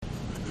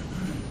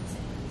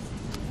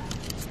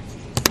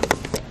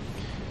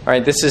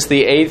right, this is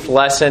the 8th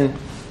lesson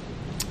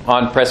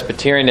on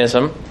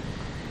Presbyterianism,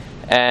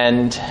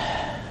 and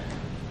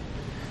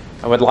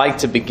I would like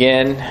to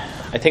begin.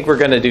 I think we're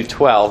going to do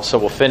 12, so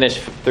we'll finish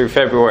through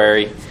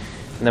February,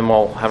 and then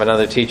we'll have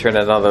another teacher and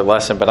another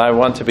lesson. But I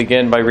want to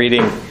begin by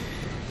reading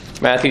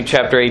Matthew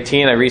chapter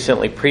 18. I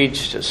recently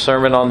preached a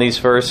sermon on these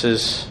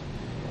verses.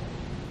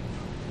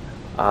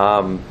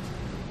 Let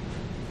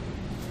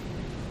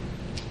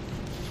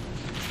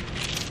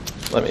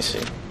me see.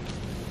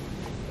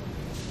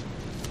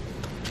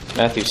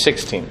 Matthew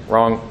 16,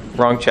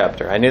 wrong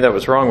chapter. I knew that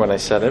was wrong when I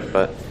said it,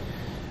 but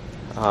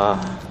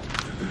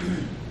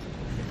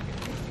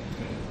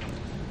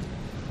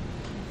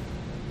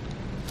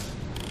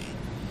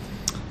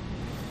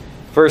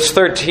verse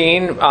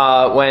 13,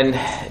 when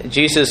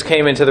Jesus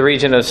came into the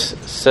region of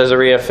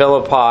Caesarea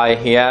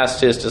Philippi, he asked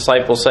his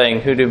disciples,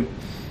 saying, "Who do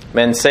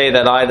men say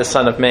that I, the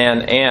Son of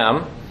Man,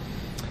 am?"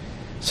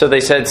 So they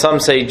said, "Some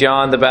say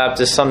John the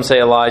Baptist, some say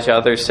Elijah,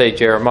 others say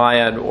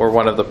Jeremiah or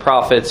one of the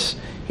prophets."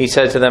 He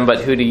said to them,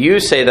 "But who do you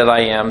say that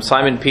I am?"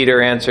 Simon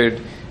Peter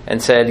answered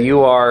and said,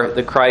 "You are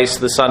the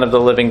Christ, the Son of the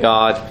living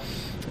God."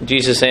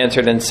 Jesus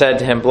answered and said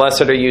to him,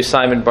 "Blessed are you,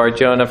 Simon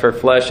Bar-Jonah, for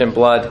flesh and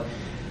blood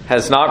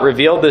has not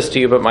revealed this to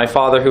you, but my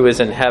Father who is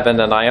in heaven.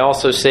 And I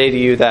also say to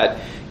you that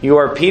you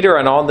are Peter,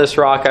 and on this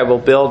rock I will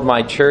build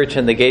my church,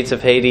 and the gates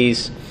of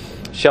Hades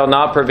shall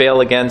not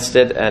prevail against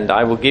it. And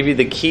I will give you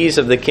the keys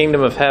of the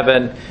kingdom of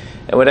heaven.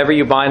 And whatever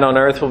you bind on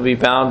earth will be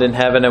bound in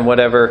heaven, and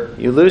whatever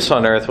you loose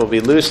on earth will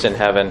be loosed in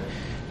heaven."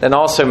 Then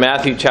also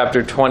Matthew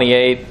chapter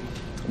 28,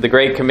 the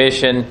Great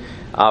Commission,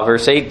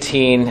 verse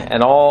 18,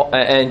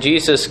 and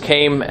Jesus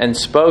came and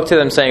spoke to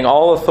them, saying,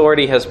 "All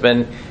authority has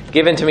been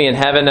given to me in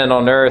heaven and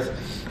on earth.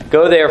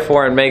 Go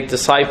therefore and make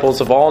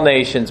disciples of all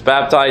nations,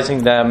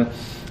 baptizing them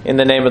in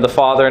the name of the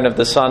Father and of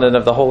the Son and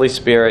of the Holy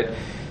Spirit,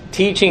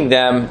 teaching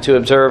them to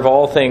observe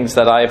all things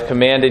that I have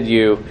commanded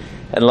you.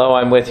 And lo,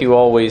 I'm with you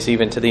always,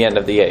 even to the end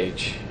of the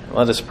age."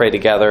 Let us pray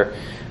together.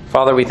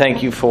 Father, we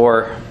thank you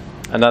for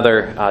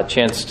another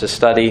chance to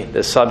study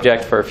this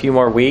subject for a few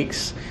more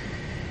weeks.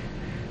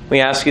 We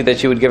ask you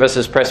that you would give us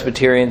as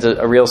Presbyterians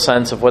a real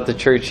sense of what the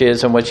church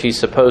is and what she's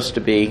supposed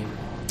to be.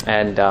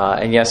 And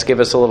yes, give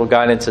us a little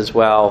guidance as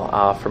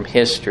well from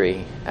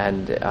history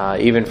and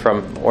even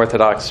from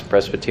Orthodox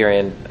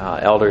Presbyterian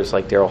elders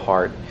like Darrell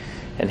Hart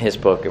and his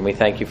book. And we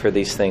thank you for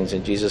these things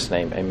in Jesus'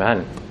 name.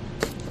 Amen.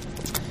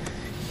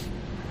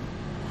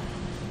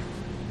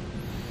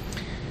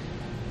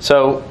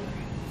 So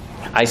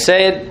I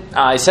said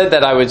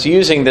that I was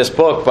using this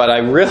book, but I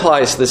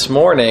realized this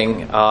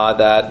morning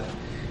that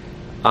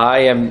I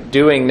am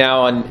doing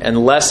now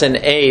in Lesson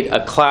 8 a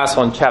class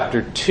on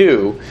Chapter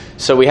 2,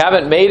 so we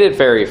haven't made it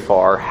very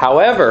far.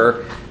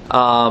 However,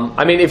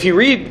 if you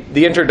read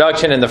the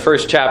introduction in the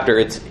first chapter,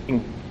 it's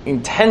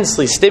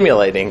intensely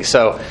stimulating,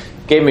 so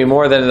it gave me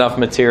more than enough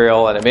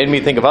material, and it made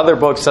me think of other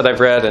books that I've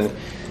read, and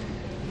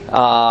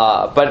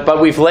but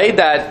we've laid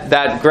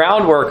that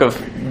groundwork of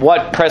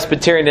what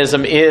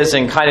Presbyterianism is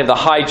and kind of the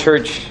high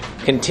church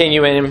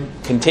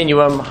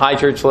continuum, high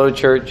church, low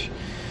church.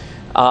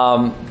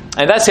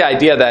 And that's the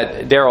idea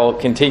that Darrell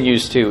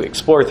continues to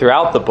explore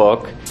throughout the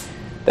book,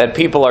 that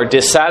people are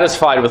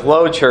dissatisfied with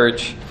low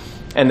church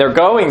and they're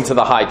going to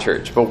the high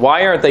church. But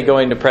why aren't they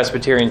going to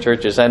Presbyterian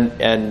churches?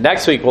 And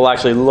next week we'll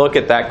actually look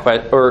at that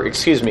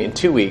in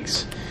 2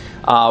 weeks,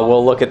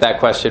 we'll look at that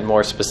question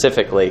more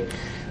specifically.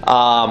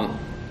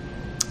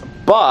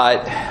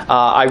 But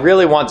I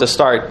really want to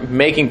start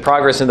making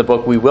progress in the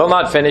book. We will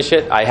not finish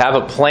it. I have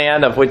a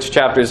plan of which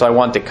chapters I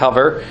want to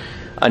cover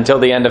until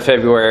the end of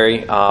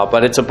February.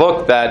 But it's a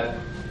book that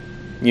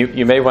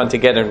you may want to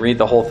get and read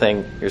the whole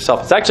thing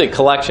yourself. It's actually a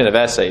collection of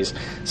essays.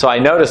 So I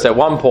noticed at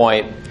one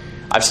point,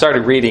 I've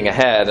started reading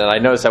ahead, and I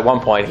noticed at one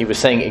point he was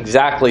saying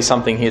exactly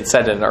something he had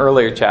said in an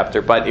earlier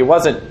chapter, but it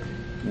wasn't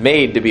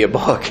made to be a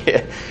book.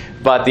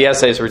 But the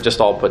essays were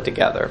just all put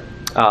together.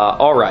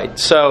 All right,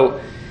 so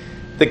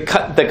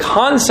the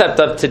concept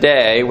of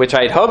today, which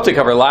I had hoped to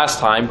cover last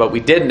time, but we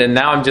didn't, and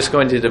now I'm just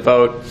going to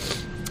devote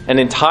an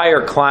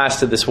entire class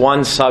to this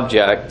one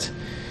subject.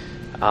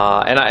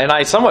 And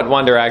I somewhat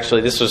wonder,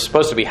 actually, this was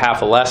supposed to be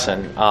half a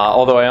lesson,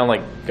 although I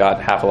only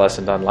got half a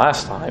lesson done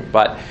last time.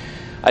 But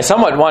I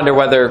somewhat wonder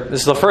whether,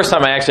 this is the first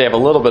time I actually have a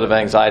little bit of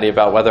anxiety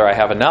about whether I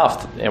have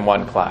enough in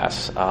one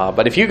class.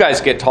 But if you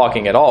guys get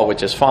talking at all,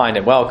 which is fine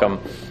and welcome,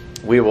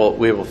 we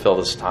will fill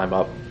this time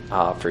up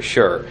for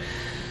sure.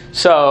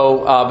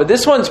 So, but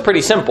this one's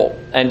pretty simple,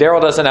 and Darrell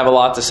doesn't have a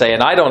lot to say,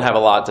 and I don't have a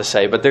lot to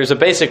say, but there's a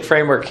basic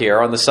framework here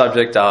on the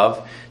subject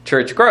of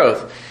church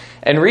growth.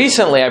 And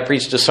recently I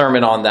preached a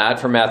sermon on that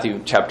from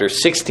Matthew chapter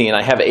 16.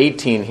 I have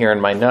 18 here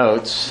in my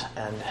notes,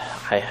 and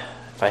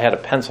if I had a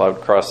pencil I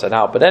would cross that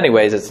out. But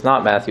anyways, it's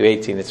not Matthew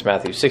 18, it's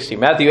Matthew 16.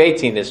 Matthew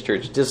 18 is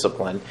church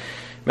discipline.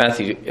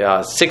 Matthew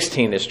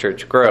 16 is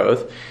church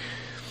growth.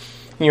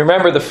 You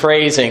remember the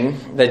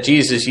phrasing that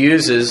Jesus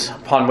uses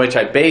upon which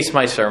I base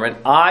my sermon,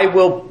 "I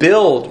will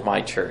build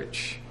my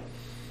church."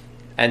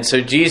 And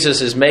so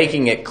Jesus is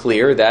making it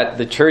clear that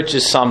the church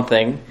is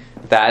something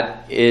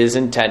that is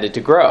intended to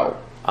grow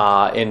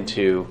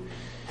into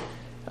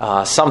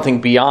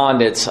something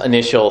beyond its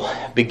initial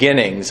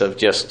beginnings of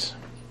just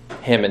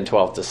him and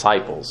 12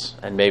 disciples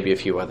and maybe a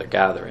few other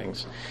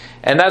gatherings.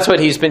 And that's what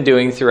he's been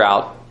doing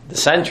throughout the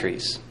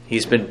centuries.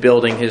 He's been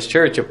building his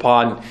church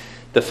upon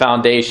the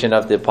foundation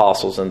of the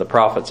apostles and the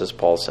prophets, as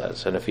Paul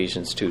says in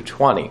Ephesians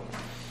 2:20.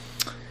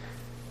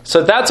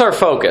 So that's our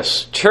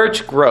focus,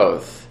 church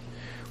growth,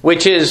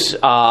 which is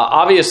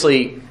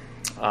obviously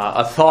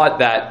a thought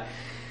that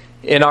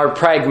in our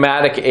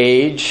pragmatic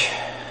age,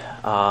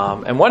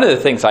 and one of the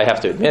things I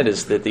have to admit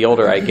is that the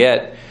older I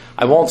get,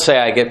 I won't say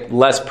I get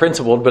less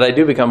principled, but I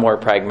do become more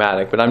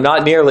pragmatic. But I'm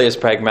not nearly as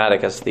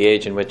pragmatic as the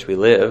age in which we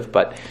live.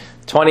 But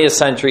 20th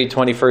century,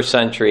 21st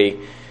century,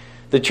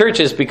 the church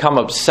has become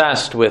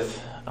obsessed with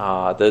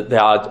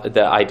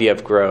the idea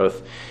of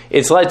growth.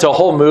 It's led to a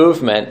whole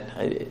movement.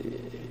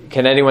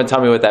 Can anyone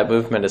tell me what that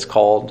movement is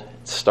called?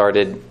 It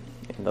started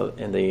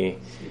in the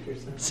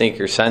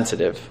seeker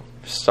sensitive.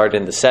 Started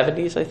in the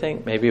 70s, I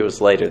think. Maybe it was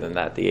later than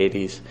that, the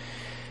 80s.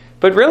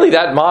 But really,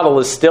 that model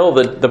is still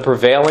the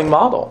prevailing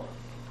model.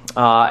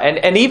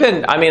 And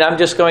even, I'm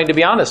just going to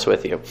be honest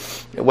with you.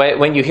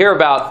 When you hear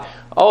about,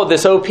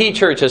 this OP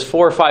church has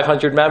 400 or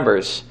 500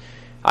 members,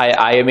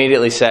 I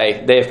immediately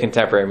say, they have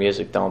contemporary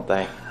music, don't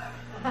they?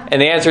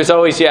 And the answer is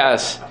always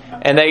yes.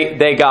 And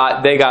they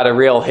got a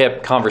real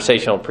hip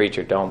conversational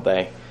preacher, don't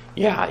they?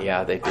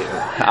 Yeah, they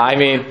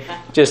do.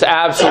 Just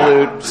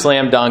absolute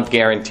slam dunk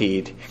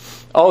guaranteed.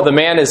 Oh, the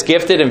man is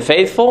gifted and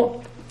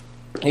faithful?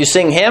 You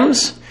sing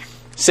hymns?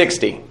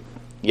 60.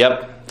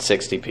 Yep,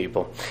 60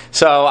 people.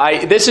 So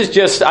this is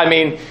just,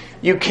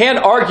 you can't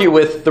argue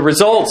with the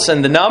results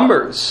and the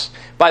numbers.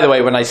 By the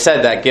way, when I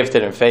said that,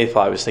 gifted and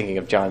faithful, I was thinking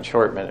of John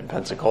Shortman in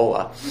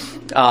Pensacola.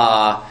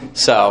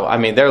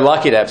 They're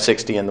lucky to have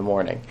 60 in the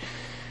morning.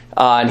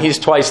 And he's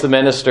twice the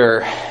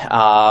minister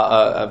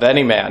of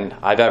any man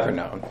I've ever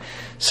known.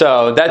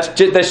 So that's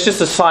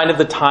just a sign of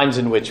the times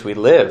in which we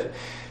live.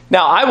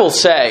 Now, I will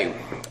say,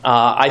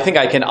 I think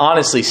I can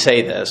honestly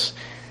say this,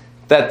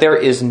 that there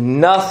is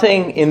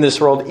nothing in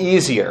this world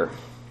easier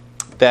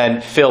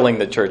than filling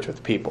the church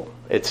with people.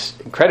 It's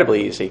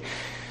incredibly easy.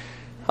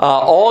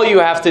 All you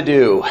have to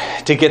do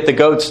to get the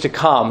goats to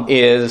come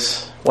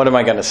is, what am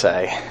I going to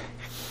say?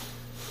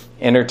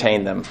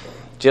 Entertain them.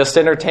 Just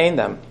entertain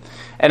them.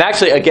 And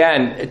actually,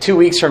 again, 2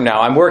 weeks from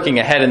now, I'm working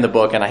ahead in the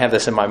book, and I have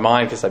this in my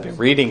mind because I've been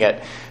reading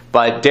it.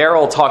 But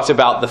Daryl talks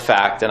about the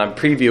fact, and I'm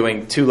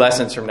previewing 2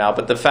 lessons from now,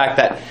 but the fact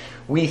that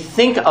we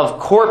think of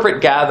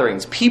corporate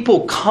gatherings.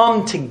 People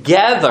come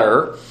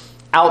together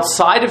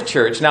outside of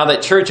church. Now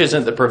that church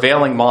isn't the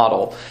prevailing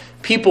model,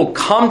 people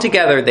come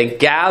together, they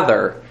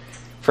gather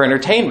for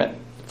entertainment,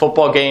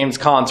 football games,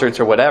 concerts,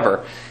 or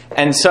whatever.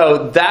 And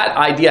so that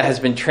idea has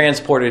been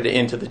transported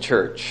into the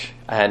church.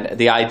 And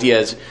the idea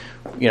is,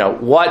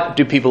 what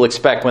do people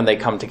expect when they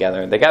come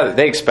together and they gather?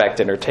 They expect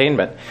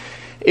entertainment.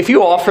 If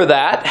you offer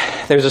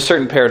that, there's a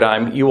certain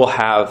paradigm, you will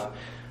have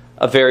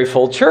a very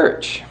full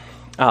church.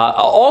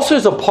 Also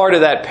as a part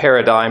of that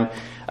paradigm,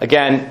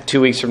 again, 2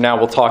 weeks from now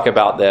we'll talk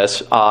about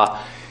this,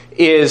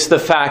 is the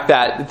fact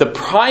that the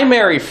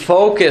primary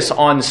focus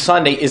on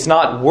Sunday is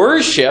not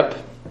worship,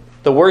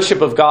 the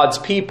worship of God's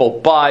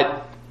people,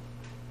 but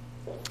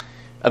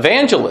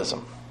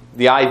evangelism.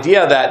 The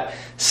idea that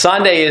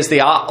Sunday is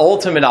the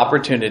ultimate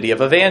opportunity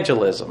of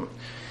evangelism,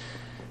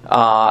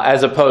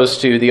 as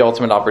opposed to the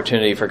ultimate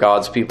opportunity for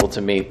God's people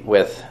to meet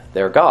with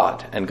their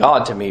God and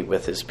God to meet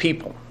with his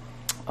people.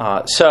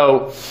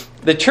 So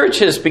the church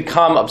has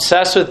become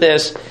obsessed with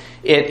this.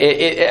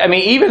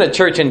 Even a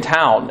church in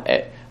town,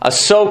 a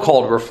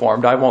so-called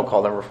Reformed, I won't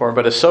call them Reformed,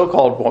 but a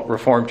so-called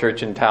Reformed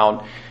church in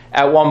town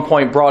at one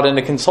point brought in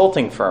a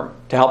consulting firm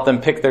to help them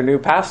pick their new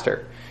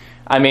pastor.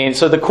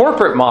 So the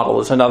corporate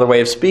model is another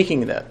way of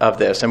speaking of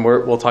this, and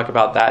we'll talk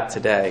about that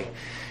today.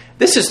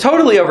 This has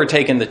totally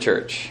overtaken the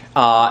church,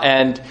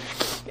 and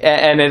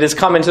it has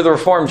come into the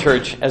Reformed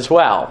church as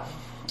well.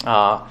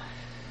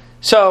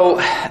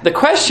 So the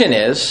question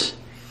is,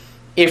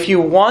 if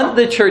you want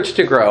the church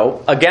to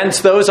grow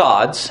against those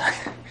odds,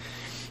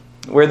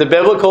 where the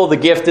biblical, the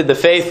gifted, the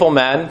faithful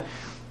men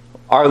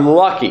are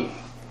lucky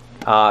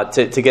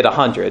to get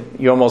 100,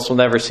 you almost will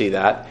never see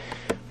that,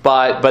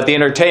 but the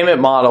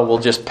entertainment model will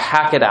just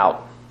pack it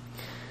out.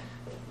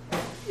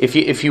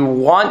 If you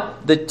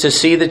want to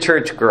see the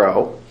church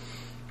grow,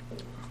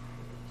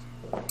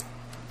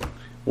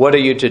 what are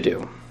you to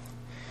do?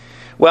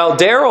 Well,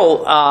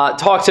 Daryl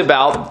talks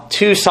about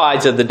 2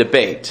 sides of the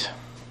debate.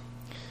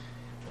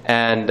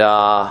 And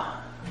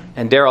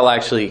Daryl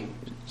actually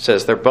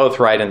says they're both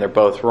right and they're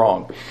both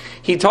wrong.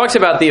 He talks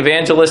about the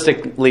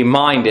evangelistically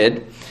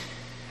minded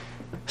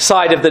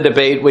side of the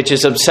debate, which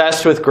is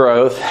obsessed with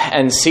growth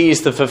and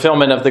sees the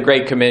fulfillment of the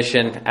Great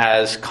Commission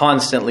as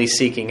constantly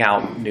seeking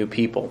out new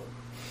people.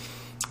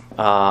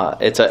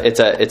 It's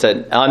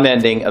an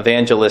unending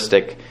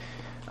evangelistic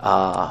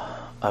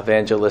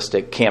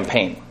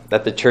campaign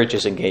that the church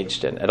is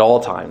engaged in at all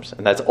times,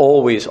 and that's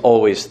always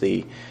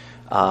the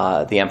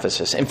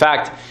emphasis. In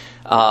fact,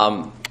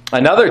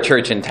 another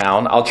church in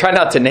town, I'll try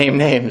not to name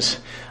names,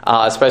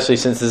 especially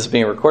since this is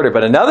being recorded.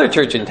 But another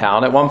church in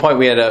town, at one point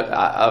we had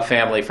a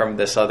family from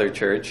this other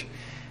church,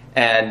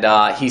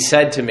 and he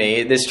said to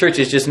me, this church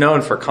is just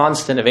known for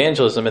constant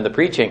evangelism in the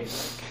preaching.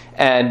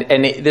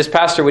 And this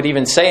pastor would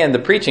even say in the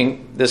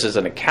preaching, this is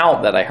an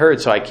account that I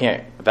heard, so I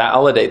can't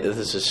validate that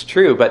this is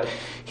true, but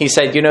he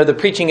said, the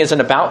preaching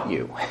isn't about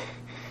you.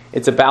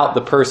 It's about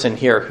the person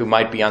here who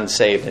might be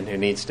unsaved and who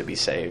needs to be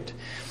saved.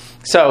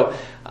 So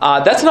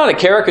that's not a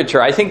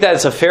caricature. I think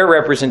that's a fair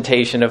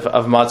representation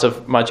of much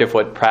of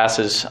what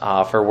passes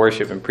for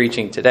worship and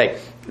preaching today.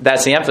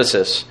 That's the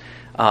emphasis.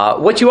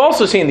 What you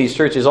also see in these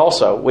churches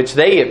also, which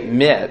they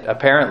admit,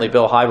 apparently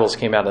Bill Hybels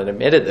came out and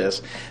admitted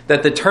this,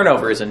 that the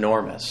turnover is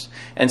enormous.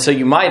 And so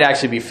you might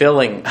actually be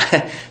filling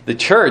the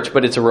church,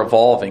 but it's a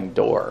revolving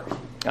door.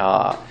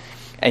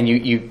 And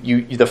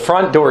the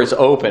front door is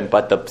open,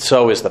 but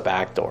so is the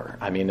back door.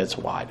 I mean, it's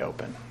wide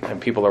open,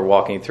 and people are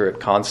walking through it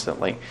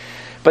constantly.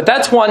 But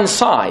that's one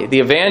side, the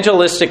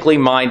evangelistically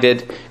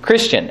minded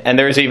Christian. And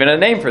there's even a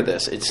name for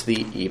this. It's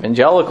the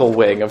evangelical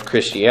wing of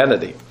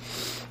Christianity.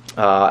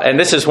 And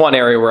this is one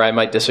area where I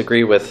might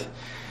disagree with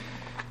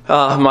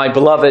my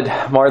beloved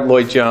Martin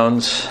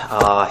Lloyd-Jones.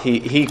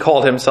 He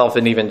called himself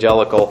an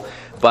evangelical,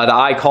 but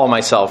I call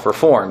myself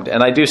Reformed.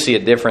 And I do see a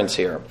difference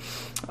here.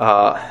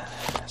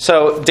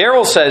 So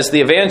Darrell says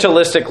the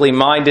evangelistically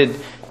minded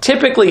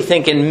typically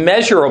think in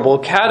measurable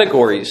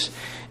categories,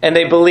 and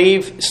they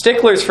believe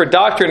sticklers for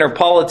doctrine or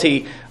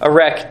polity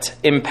erect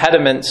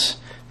impediments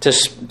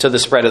to the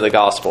spread of the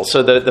gospel.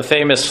 So the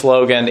famous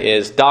slogan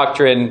is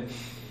doctrine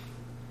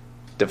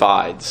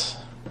divides.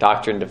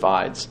 Doctrine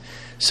divides.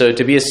 So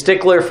to be a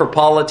stickler for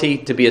polity,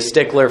 to be a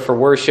stickler for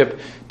worship,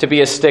 to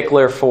be a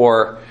stickler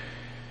for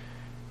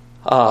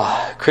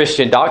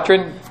Christian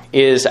doctrine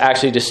is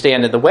actually to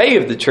stand in the way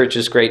of the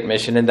church's great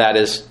mission, and that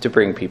is to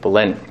bring people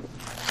in.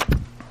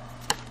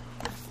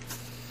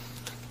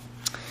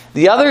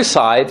 The other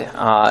side,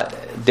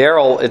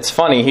 Darrell, it's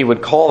funny, he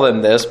would call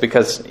them this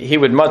because he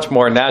would much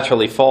more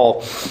naturally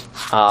fall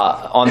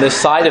on this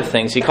side of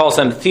things. He calls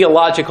them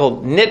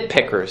theological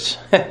nitpickers.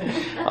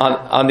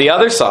 On the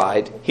other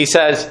side, he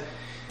says,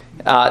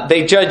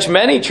 they judge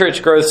many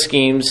church growth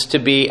schemes to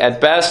be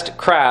at best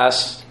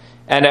crass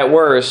and at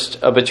worst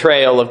a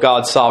betrayal of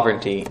God's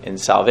sovereignty in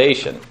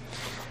salvation.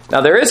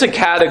 Now there is a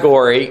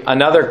category,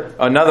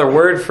 another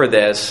word for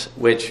this,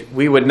 which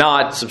we would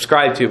not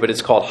subscribe to, but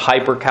it's called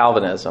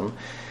hyper-Calvinism.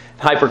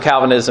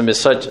 Hyper-Calvinism is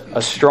such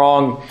a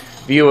strong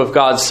view of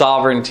God's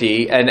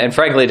sovereignty, and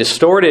frankly a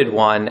distorted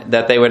one,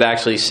 that they would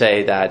actually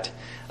say that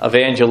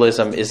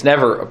evangelism is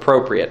never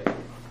appropriate,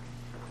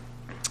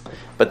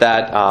 but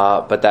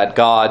that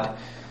God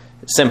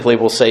simply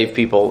will save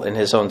people in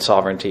His own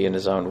sovereignty in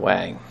His own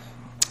way.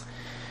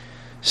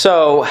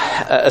 So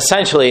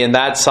essentially in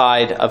that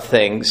side of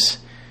things,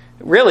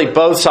 really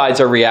both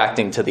sides are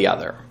reacting to the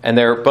other, and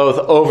they're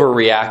both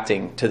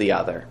overreacting to the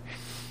other.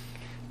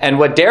 And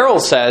what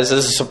Darrell says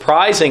is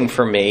surprising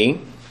for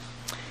me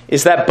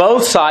is that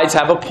both sides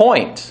have a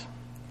point.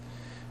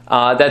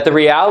 That the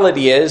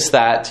reality is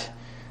that,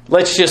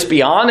 let's just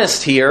be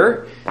honest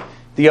here,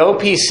 the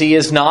OPC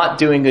is not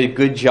doing a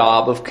good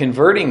job of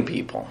converting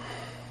people.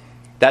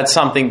 That's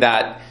something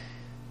that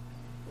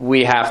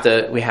we have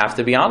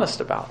to be honest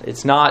about.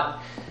 It's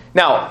not.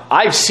 Now,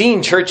 I've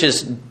seen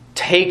churches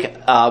take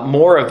a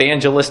more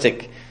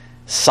evangelistic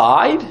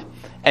side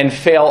and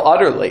fail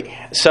utterly.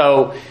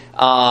 So,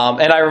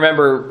 and I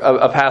remember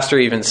a pastor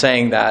even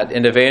saying that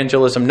in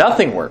evangelism,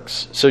 nothing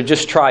works. So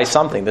just try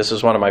something. This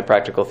is one of my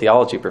practical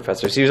theology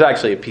professors. He was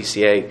actually a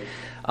PCA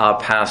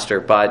pastor,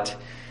 but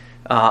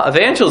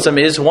evangelism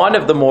is one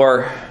of the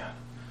more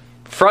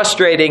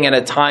frustrating and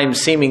at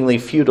times seemingly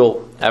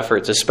futile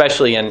efforts,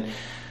 especially in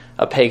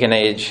a pagan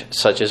age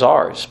such as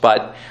ours.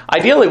 But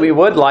ideally we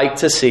would like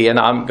to see, and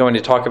I'm going to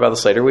talk about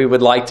this later, we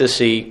would like to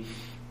see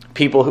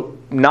people who,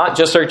 not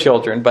just our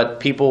children, but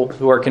people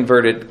who are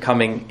converted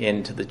coming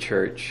into the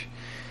church.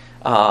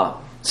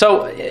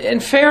 So in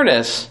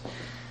fairness,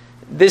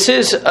 this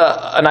is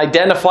an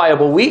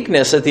identifiable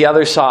weakness that the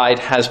other side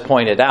has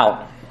pointed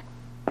out.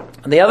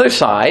 On the other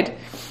side,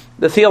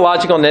 the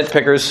theological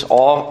nitpickers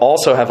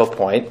also have a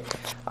point.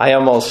 I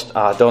almost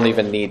don't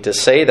even need to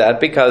say that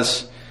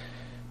because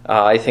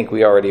I think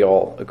we already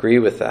all agree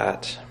with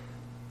that.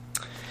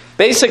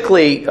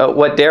 Basically,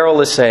 what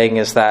Darrell is saying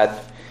is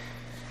that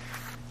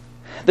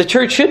the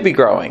church should be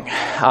growing.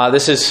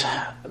 This is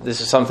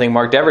something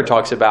Mark Dever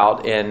talks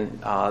about in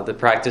the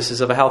practices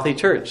of a healthy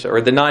church,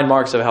 or the 9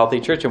 marks of a healthy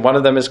church, and one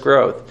of them is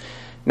growth.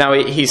 Now,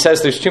 he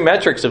says there's 2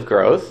 metrics of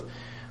growth.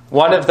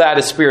 One of that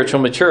is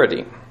spiritual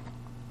maturity.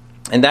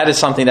 And that is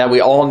something that we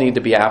all need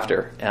to be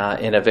after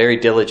in a very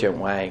diligent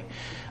way.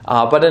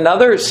 But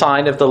another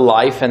sign of the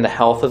life and the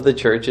health of the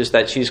church is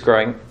that she's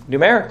growing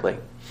numerically.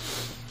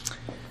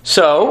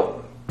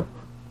 So,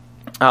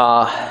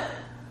 the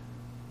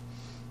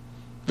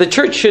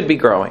church should be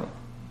growing.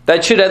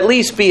 That should at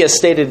least be a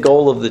stated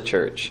goal of the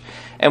church.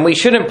 And we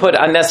shouldn't put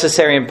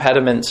unnecessary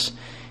impediments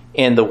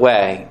in the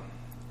way.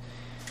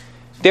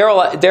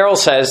 Darrell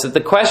says that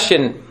the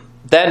question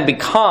then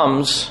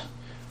becomes,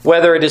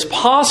 whether it is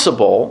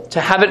possible to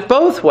have it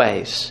both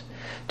ways,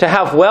 to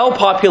have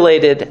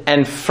well-populated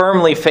and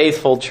firmly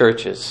faithful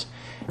churches.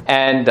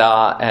 And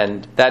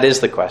that is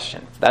the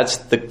question. That's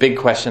the big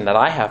question that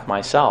I have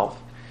myself.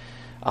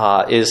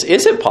 Is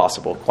it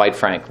possible, quite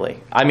frankly?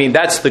 I mean,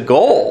 that's the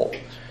goal.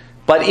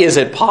 But is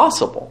it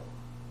possible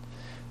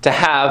to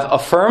have a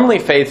firmly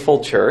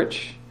faithful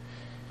church,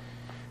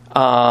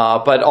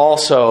 but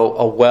also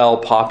a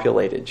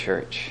well-populated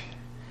church?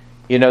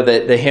 You know,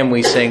 the hymn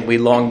we sing, "We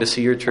long to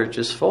see your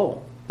churches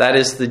full." That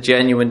is the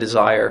genuine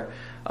desire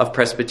of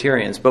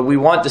Presbyterians. But we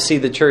want to see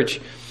the church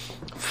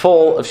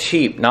full of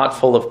sheep, not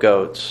full of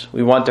goats.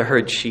 We want to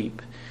herd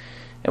sheep.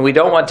 And we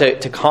don't want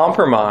to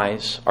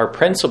compromise our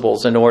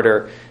principles in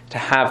order to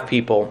have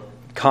people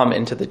come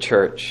into the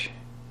church.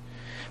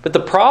 But the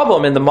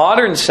problem in the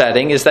modern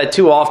setting is that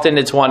too often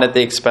it's one at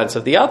the expense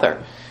of the other.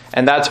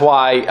 And that's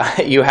why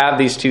you have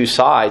these two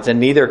sides, and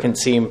neither can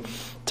seem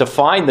to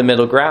find the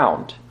middle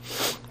ground.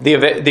 The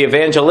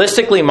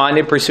evangelistically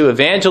minded pursue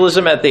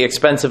evangelism at the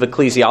expense of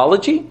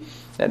ecclesiology.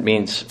 That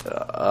means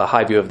a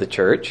high view of the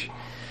church.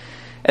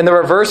 And the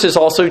reverse is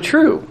also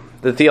true.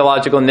 The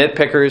theological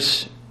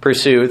nitpickers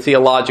pursue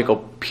theological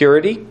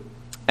purity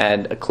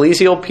and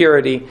ecclesial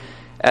purity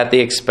at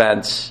the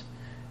expense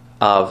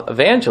of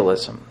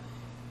evangelism.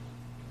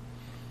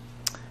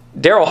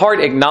 Darrell Hart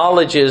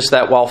acknowledges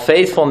that while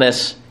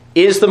faithfulness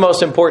is the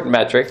most important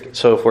metric,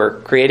 so if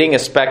we're creating a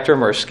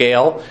spectrum or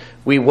scale,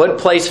 we would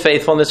place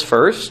faithfulness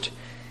first.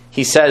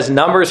 He says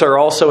numbers are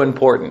also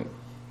important.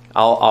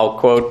 I'll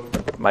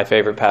quote my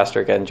favorite pastor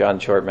again, John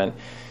Shortman.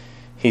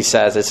 He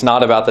says, it's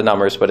not about the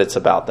numbers, but it's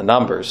about the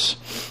numbers.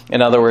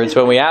 In other words,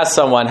 when we ask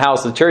someone,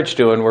 how's the church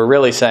doing, we're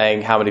really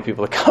saying how many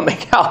people are coming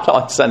out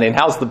on Sunday and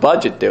how's the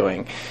budget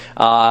doing?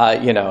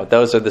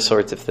 Those are the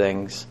sorts of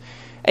things.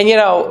 And,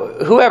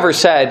 whoever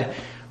said,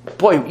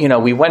 boy,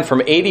 we went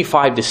from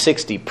 85 to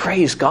 60,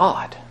 praise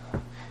God.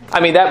 I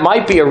mean, that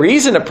might be a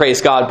reason to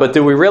praise God, but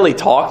do we really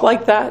talk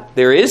like that?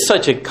 There is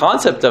such a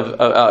concept of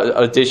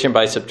addition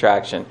by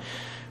subtraction.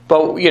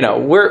 But,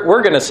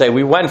 we're going to say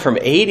we went from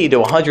 80 to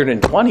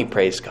 120,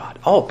 praise God.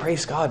 Oh,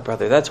 praise God,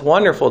 brother. That's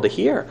wonderful to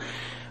hear.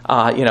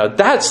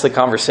 That's the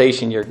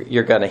conversation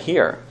you're going to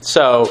hear.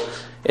 So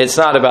it's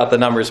not about the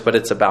numbers, but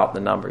it's about the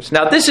numbers.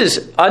 Now, this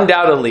is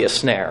undoubtedly a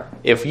snare.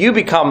 If you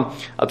become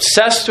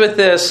obsessed with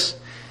this,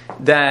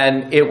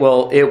 then it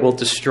will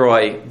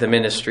destroy the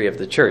ministry of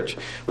the church.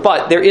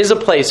 But there is a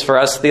place for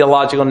us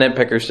theological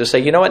nitpickers to say,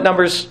 you know what,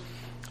 numbers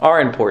are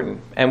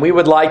important. And we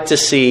would like to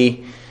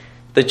see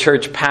the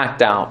church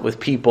packed out with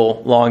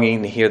people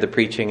longing to hear the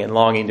preaching and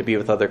longing to be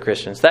with other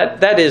Christians.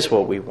 That is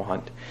what we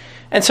want.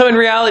 And so in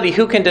reality,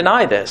 who can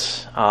deny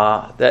this?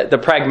 The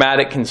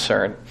pragmatic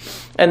concern.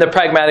 And the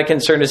pragmatic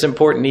concern is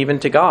important even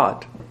to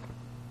God.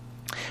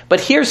 But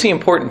here's the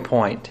important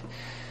point.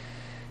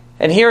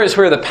 And here is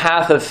where the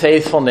path of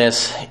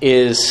faithfulness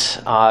is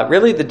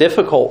really the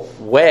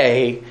difficult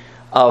way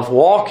of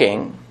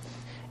walking,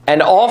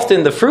 and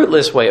often the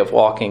fruitless way of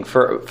walking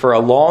for a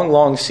long,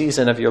 long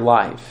season of your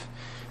life.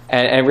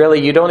 And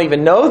really, you don't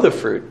even know the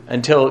fruit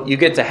until you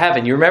get to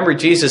heaven. You remember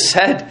Jesus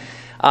said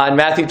in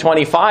Matthew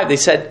 25, they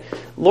said,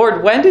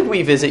 Lord, when did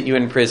we visit you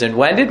in prison?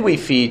 When did we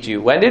feed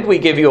you? When did we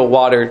give you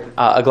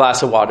a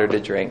glass of water to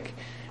drink?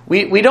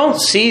 We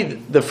don't see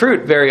the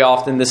fruit very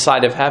often this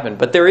side of heaven,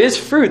 but there is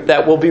fruit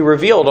that will be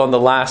revealed on the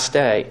last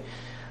day,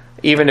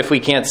 even if we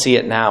can't see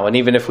it now, and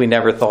even if we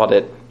never thought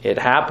it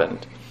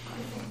happened.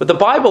 But the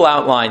Bible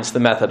outlines the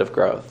method of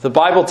growth. The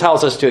Bible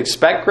tells us to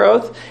expect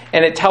growth,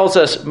 and it tells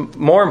us,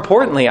 more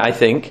importantly, I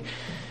think,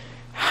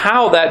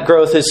 how that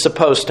growth is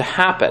supposed to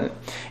happen.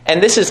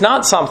 And this is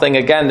not something,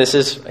 again, this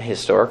is a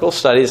historical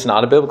study, it's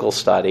not a biblical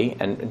study,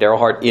 and Darrell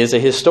Hart is a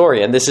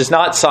historian. This is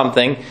not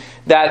something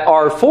that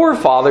our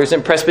forefathers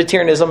in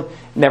Presbyterianism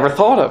never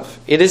thought of.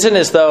 It isn't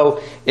as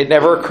though it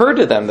never occurred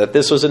to them that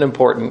this was an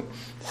important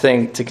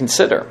thing to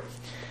consider.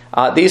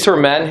 These were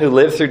men who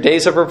lived through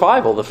days of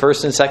revival, the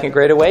First and Second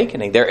Great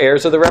Awakening. They're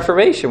heirs of the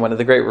Reformation, one of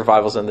the great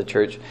revivals in the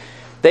church.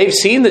 They've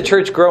seen the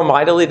church grow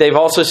mightily. They've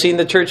also seen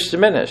the church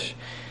diminish.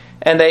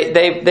 And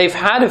they've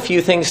had a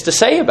few things to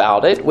say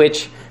about it,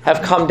 which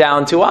have come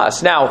down to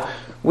us. Now,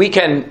 we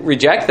can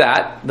reject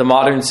that. The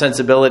modern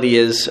sensibility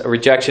is a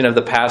rejection of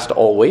the past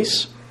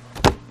always,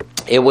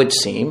 it would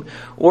seem.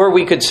 Or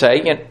we could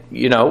say,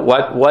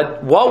 what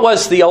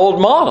was the old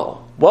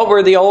model? What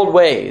were the old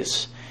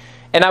ways?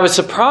 And I was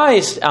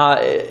surprised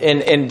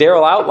in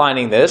Darrell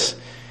outlining this,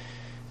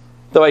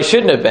 though I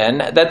shouldn't have been,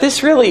 that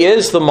this really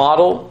is the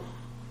model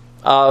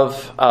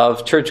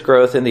of church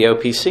growth in the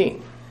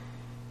OPC.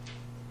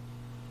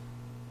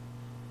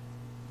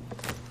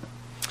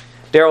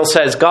 Darrell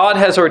says, God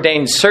has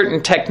ordained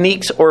certain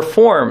techniques or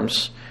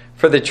forms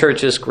for the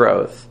church's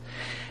growth.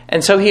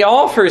 And so he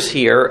offers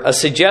here a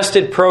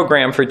suggested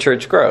program for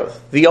church growth,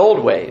 the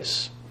old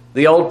ways,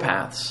 the old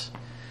paths.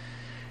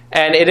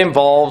 And it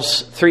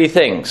involves three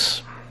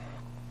things.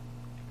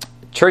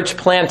 Church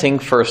planting,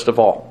 first of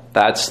all.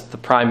 That's the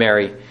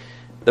primary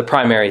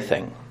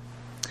thing.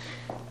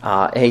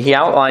 He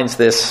outlines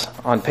this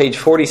on page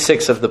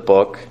 46 of the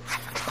book.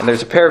 And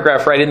there's a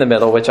paragraph right in the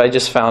middle, which I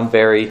just found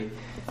very,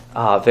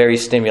 very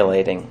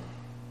stimulating.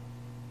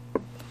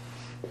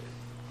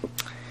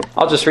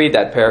 I'll just read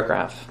that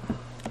paragraph.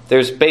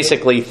 There's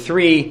basically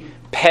 3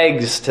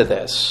 pegs to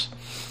this.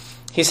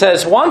 He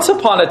says, once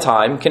upon a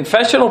time,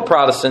 confessional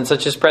Protestants,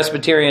 such as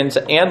Presbyterians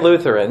and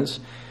Lutherans,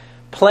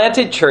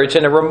 planted church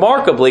in a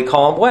remarkably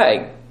calm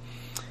way.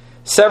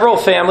 Several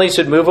families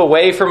would move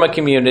away from a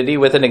community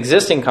with an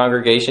existing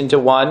congregation to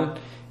one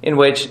in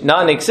which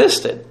none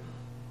existed.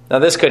 Now,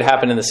 this could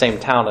happen in the same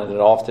town, and it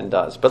often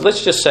does. But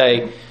let's just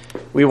say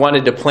we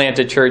wanted to plant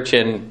a church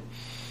in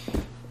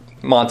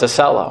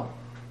Monticello.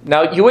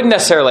 Now, you wouldn't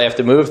necessarily have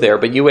to move there,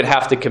 but you would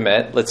have to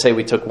commit. Let's say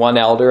we took one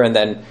elder and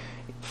then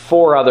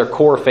 4 other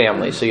core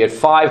families. So you had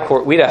 5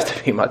 core. We'd have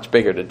to be much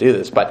bigger to do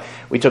this, but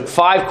we took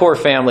 5 core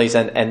families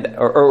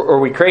or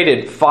we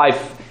created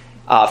 5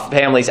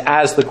 families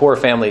as the core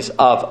families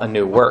of a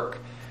new work.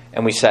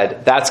 And we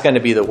said, that's going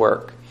to be the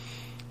work.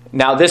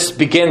 Now, this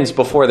begins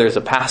before there's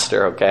a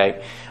pastor,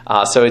 okay?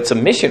 So it's a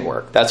mission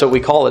work. That's what we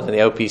call it in the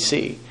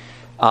OPC.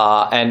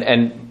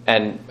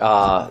 And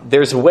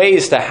there's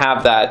ways to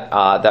have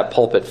that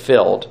pulpit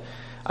filled.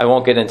 I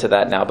won't get into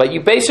that now. But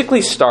you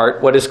basically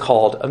start what is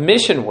called a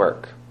mission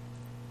work.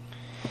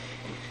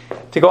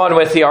 To go on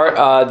with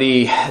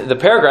the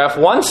paragraph,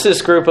 once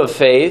this group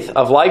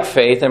of like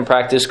faith and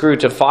practice grew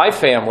to 5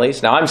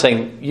 families. Now I'm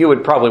saying you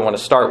would probably want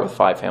to start with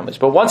 5 families.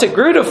 But once it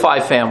grew to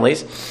 5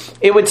 families,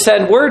 it would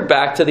send word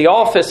back to the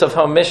Office of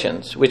Home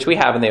Missions, which we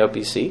have in the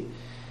OPC.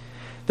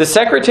 The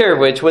secretary of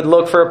which would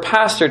look for a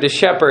pastor to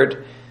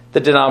shepherd the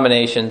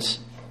denomination's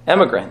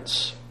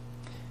emigrants.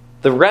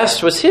 The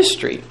rest was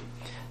history.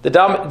 The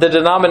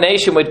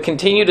denomination would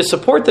continue to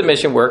support the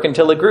mission work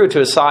until it grew to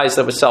a size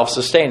that was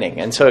self-sustaining.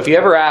 And so if you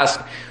ever ask,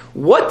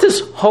 what does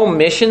home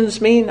missions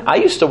mean? I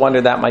used to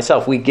wonder that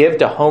myself. We give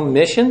to home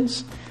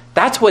missions?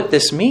 That's what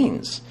this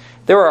means.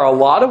 There are a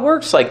lot of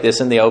works like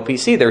this in the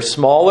OPC. They're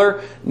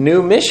smaller,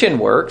 new mission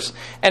works.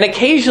 And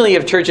occasionally you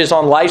have churches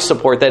on life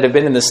support that have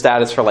been in this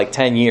status for like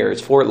 10 years.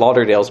 Fort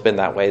Lauderdale's been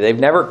that way. They've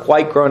never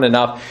quite grown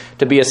enough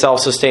to be a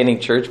self-sustaining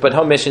church, but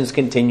home missions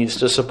continues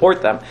to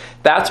support them.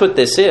 That's what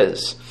this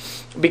is.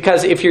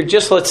 Because if you're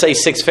just, let's say,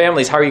 6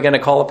 families, how are you going to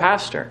call a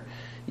pastor?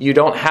 You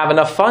don't have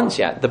enough funds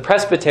yet. The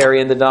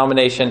Presbyterian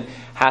denomination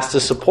has to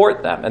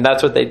support them, and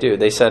that's what they do.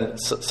 They send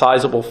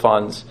sizable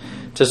funds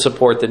to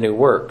support the new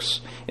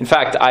works. In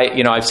fact,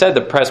 I've said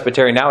the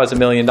Presbyterian now has $1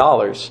 million.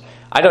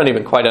 I don't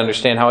even quite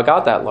understand how it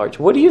got that large.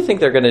 What do you think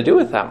they're going to do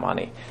with that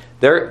money?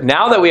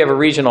 Now that we have a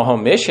regional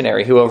home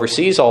missionary who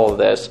oversees all of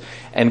this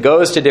and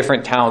goes to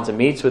different towns and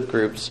meets with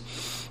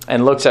groups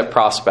and looks at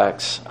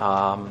prospects,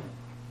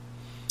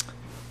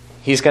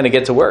 he's going to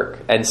get to work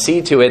and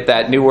see to it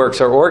that new works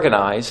are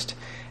organized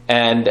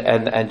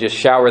and just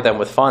shower them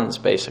with funds,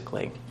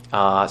 basically.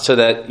 So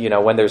that,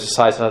 when there's a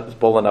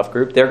sizable enough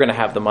group, they're going to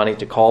have the money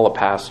to call a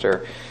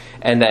pastor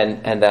and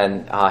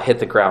then hit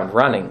the ground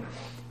running.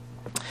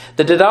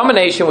 The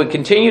denomination would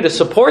continue to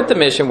support the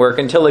mission work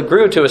until it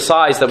grew to a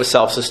size that was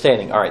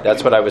self-sustaining. All right,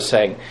 that's what I was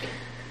saying.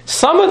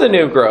 Some of the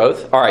new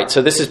growth, all right,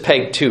 so this is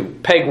peg 2.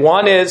 Peg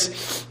 1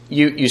 is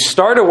you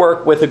start to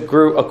work with a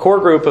core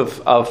group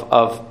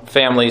of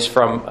families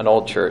from an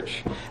old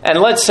church. And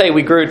let's say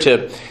we grew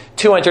to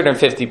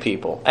 250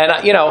 people. And,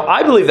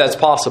 I believe that's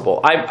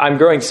possible. I'm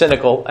growing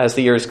cynical as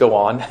the years go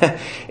on.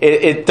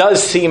 It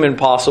does seem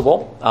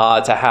impossible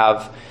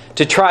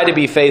to try to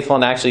be faithful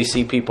and actually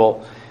see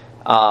people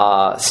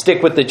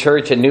stick with the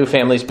church and new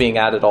families being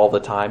added all the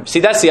time. See,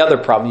 that's the other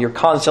problem. You're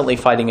constantly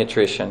fighting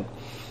attrition.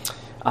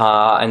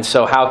 And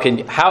so how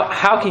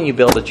can you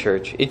build a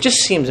church? It just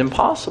seems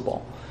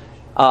impossible.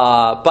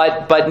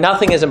 But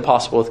nothing is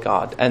impossible with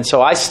God. And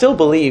so I still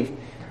believe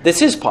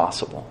this is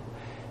possible.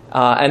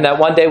 And that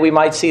one day we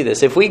might see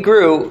this. If we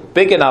grew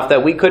big enough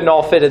that we couldn't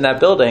all fit in that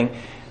building,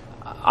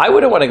 I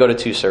wouldn't want to go to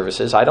 2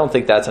 services. I don't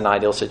think that's an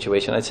ideal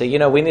situation. I'd say,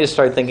 we need to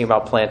start thinking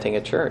about planting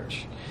a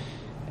church.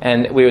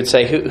 And we would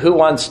say, who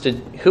wants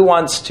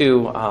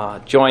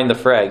to join the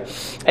fray?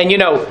 And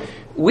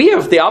we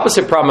have the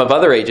opposite problem of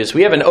other ages.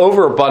 We have an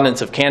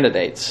overabundance of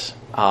candidates.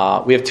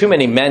 We have too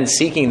many men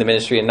seeking the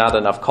ministry and not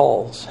enough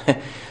calls.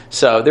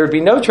 So there would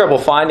be no trouble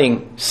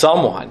finding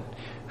someone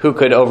who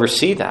could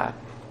oversee that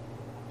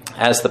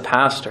as the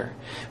pastor.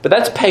 But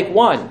that's peg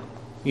 1.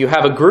 You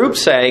have a group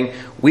saying,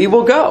 we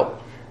will go.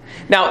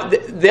 Now,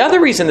 the other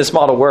reason this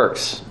model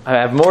works, I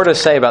have more to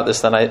say about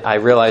this than I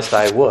realized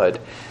I would.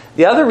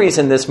 The other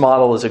reason this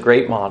model is a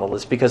great model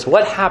is because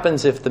what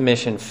happens if the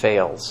mission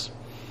fails?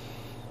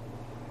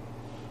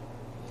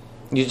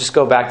 You just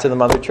go back to the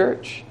mother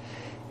church.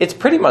 It's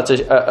pretty much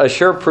a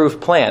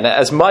sure-proof plan,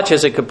 as much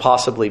as it could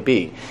possibly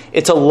be.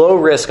 It's a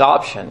low-risk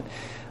option.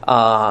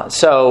 Now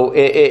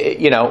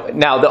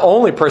the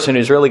only person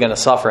who's really going to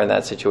suffer in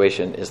that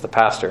situation is the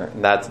pastor,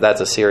 and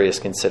that's a serious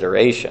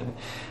consideration.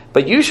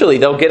 But usually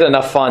they'll get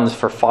enough funds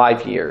for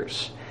 5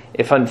 years.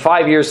 If in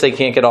 5 years they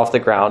can't get off the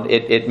ground,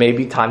 it may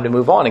be time to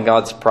move on. In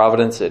God's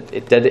providence,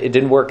 it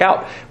didn't work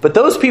out. But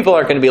those people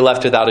aren't going to be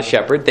left without a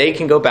shepherd. They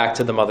can go back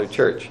to the mother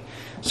church.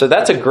 So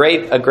that's a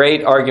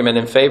great argument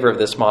in favor of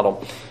this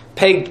model.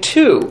 Peg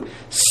 2,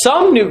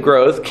 some new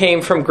growth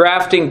came from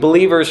grafting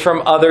believers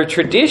from other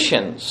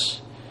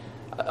traditions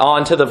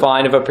onto the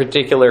vine of a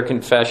particular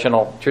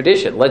confessional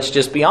tradition. Let's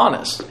just be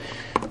honest.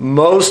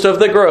 Most of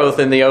the growth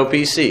in the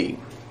OPC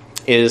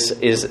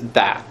is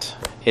that.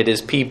 It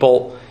is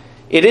people.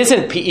 It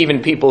isn't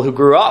even people who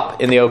grew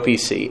up in the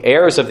OPC,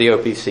 heirs of the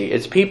OPC.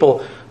 It's people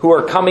who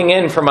are coming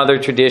in from other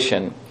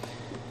tradition.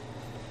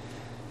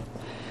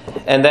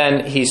 And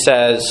then he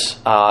says,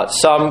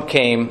 some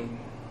came,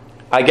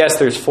 I guess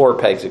there's 4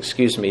 pegs,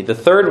 excuse me. The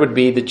third would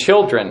be the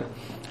children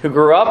who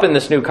grew up in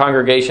this new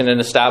congregation and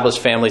established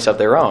families of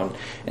their own.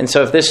 And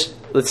so if this,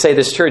 let's say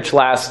this church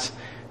lasts,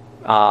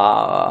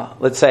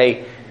 let's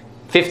say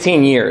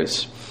 15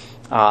 years,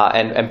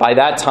 and by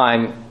that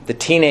time, the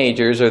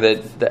teenagers or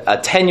a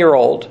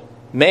 10-year-old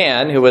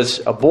man who was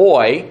a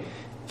boy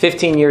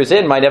 15 years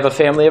in might have a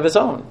family of his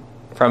own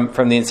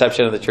from the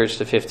inception of the church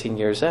to 15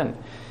 years in.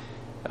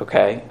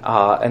 Okay,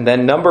 and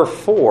then number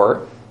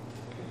 4,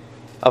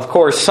 of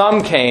course,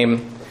 some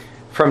came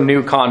from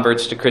new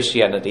converts to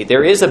Christianity.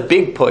 There is a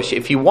big push.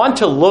 If you want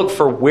to look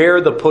for where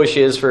the push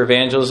is for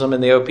evangelism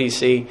in the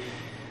OPC,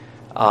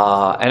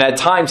 and at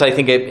times I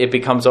think it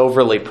becomes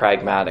overly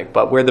pragmatic,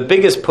 but where the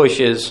biggest push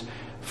is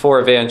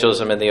for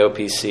evangelism in the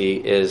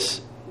OPC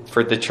is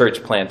for the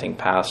church planting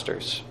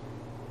pastors.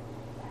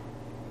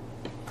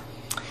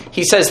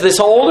 He says this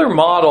older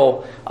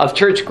model of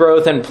church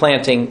growth and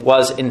planting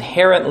was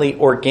inherently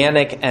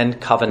organic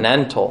and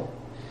covenantal.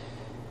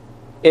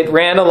 It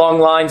ran along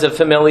lines of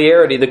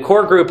familiarity. The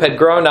core group had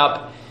grown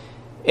up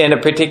in a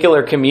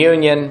particular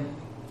communion.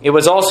 It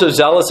was also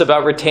zealous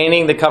about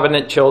retaining the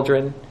covenant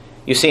children.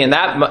 You see, in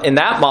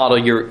that model,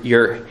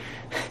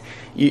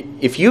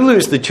 if you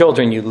lose the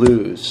children, you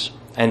lose.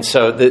 And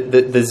so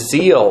the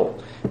zeal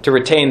to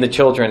retain the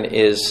children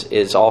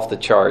is off the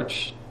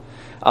charts.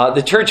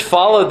 The church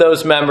followed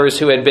those members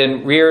who had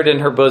been reared in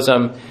her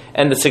bosom,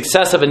 and the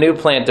success of a new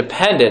plant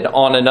depended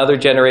on another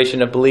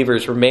generation of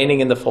believers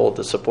remaining in the fold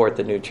to support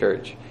the new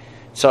church.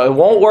 So it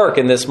won't work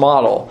in this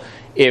model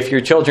if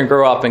your children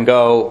grow up and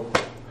go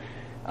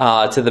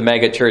to the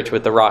mega church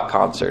with the rock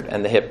concert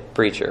and the hip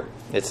preacher.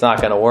 It's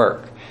not going to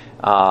work.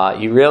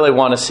 You really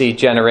want to see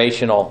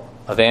generational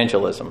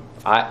evangelism.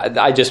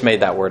 I just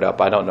made that word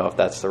up. I don't know if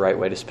that's the right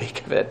way to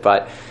speak of it,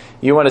 but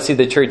you want to see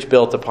the church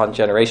built upon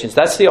generations.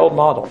 That's the old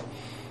model.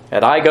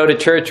 And I go to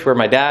church where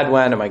my dad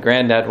went and my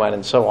granddad went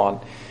and so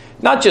on.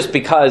 Not just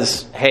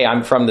because, hey,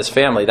 I'm from this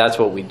family, that's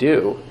what we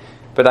do.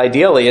 But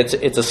ideally,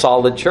 it's a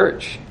solid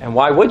church. And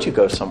why would you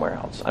go somewhere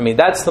else? I mean,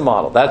 that's the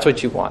model. That's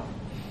what you want.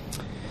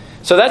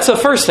 So that's the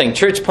first thing,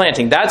 church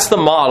planting. That's the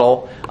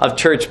model of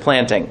church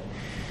planting.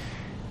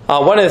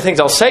 One of the things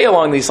I'll say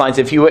along these lines,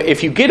 if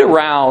you get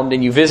around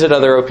and you visit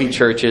other OP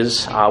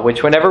churches,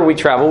 which whenever we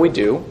travel we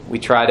do, we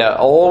try to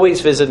always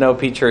visit an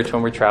OP church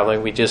when we're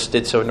traveling. We just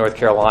did so in North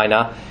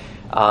Carolina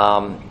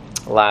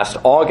last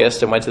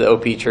August and went to the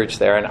OP church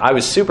there. And I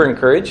was super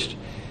encouraged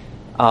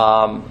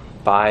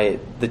by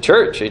the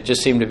church. It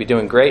just seemed to be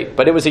doing great.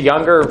 But it was a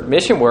younger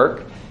mission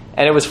work,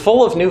 and it was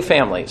full of new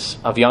families,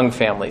 of young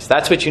families.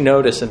 That's what you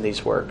notice in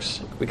these works,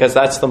 because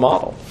that's the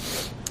model.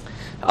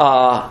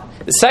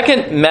 The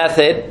second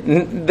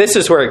method, this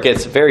is where it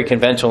gets very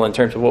conventional in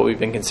terms of what we've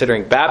been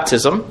considering,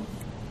 baptism.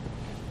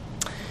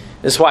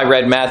 This is why I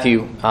read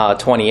Matthew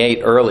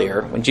 28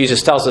 earlier. When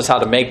Jesus tells us how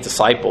to make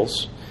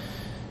disciples,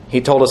 he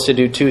told us to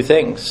do 2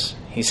 things.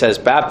 He says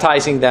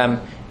baptizing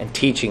them and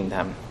teaching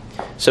them.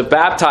 So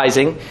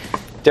baptizing,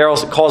 Darrell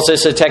calls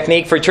this a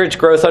technique for church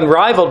growth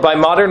unrivaled by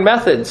modern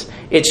methods.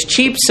 It's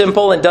cheap,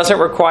 simple, and doesn't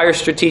require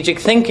strategic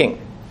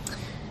thinking.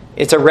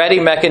 It's a ready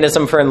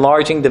mechanism for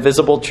enlarging the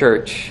visible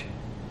church.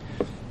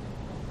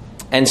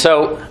 And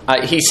so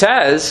he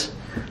says,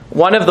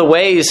 one of the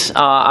ways,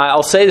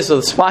 I'll say this with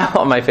a smile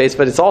on my face,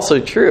 but it's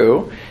also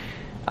true.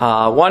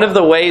 One of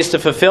the ways to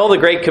fulfill the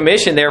Great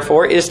Commission,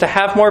 therefore, is to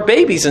have more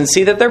babies and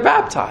see that they're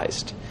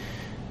baptized.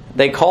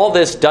 They call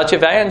this Dutch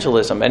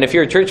evangelism. And if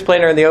you're a church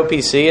planter in the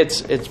OPC,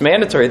 it's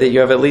mandatory that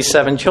you have at least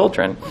 7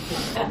 children.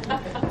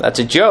 That's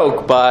a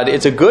joke, but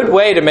it's a good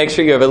way to make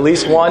sure you have at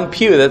least 1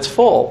 pew that's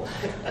full.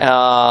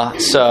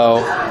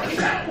 So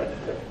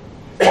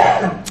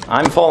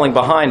I'm falling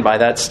behind by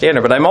that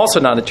standard, but I'm also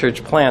not a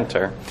church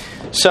planter.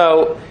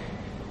 So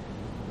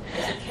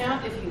does it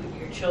count if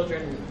your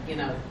children,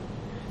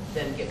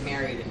 then get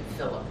married and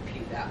fill up a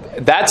pew that way?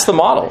 That's the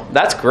model.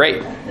 That's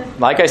great.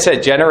 Like I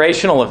said,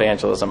 generational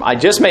evangelism. I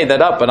just made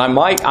that up, but I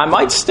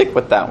might stick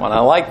with that one.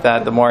 I like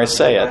that the more I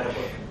say it.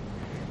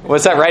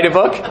 What's that, write a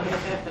book?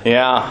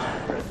 Yeah.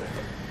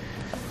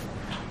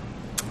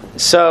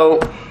 So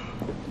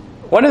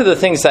one of the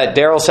things that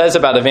Darrell says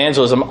about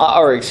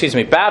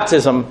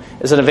baptism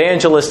is an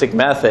evangelistic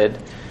method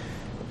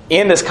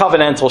in this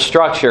covenantal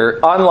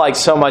structure, unlike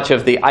so much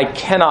of I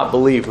cannot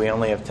believe we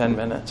only have 10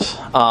 minutes.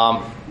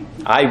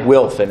 I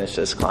will finish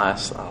this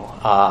class,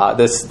 though,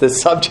 this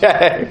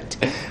subject.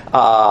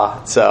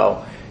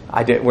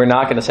 We're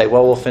not going to say,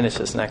 well, we'll finish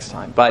this next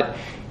time. But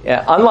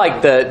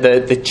unlike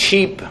the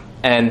cheap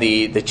and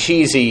the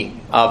cheesy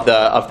of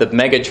the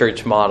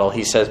megachurch model,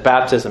 he says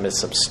baptism is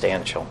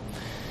substantial.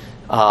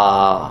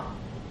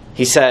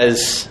 He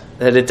says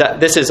that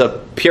this is a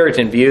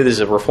Puritan view, this is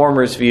a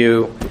Reformer's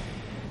view.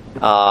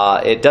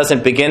 It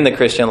doesn't begin the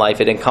Christian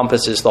life, it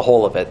encompasses the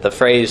whole of it. The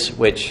phrase,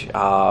 which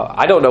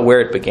I don't know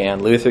where it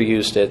began, Luther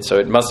used it, so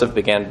it must have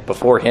began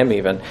before him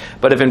even,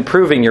 but of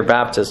improving your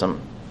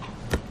baptism.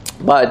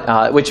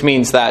 But which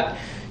means that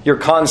you're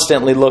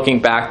constantly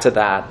looking back to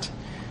that.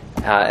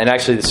 And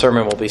actually the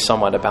sermon will be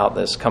somewhat about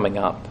this coming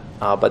up.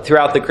 But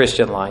throughout the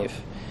Christian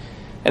life.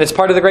 And it's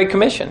part of the Great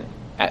Commission.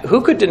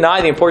 Who could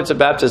deny the importance of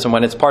baptism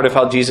when it's part of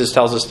how Jesus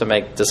tells us to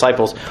make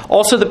disciples?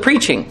 Also the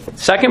preaching,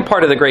 second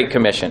part of the Great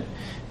Commission.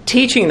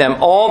 Teaching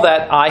them all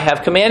that I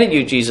have commanded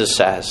you, Jesus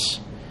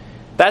says.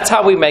 That's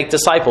how we make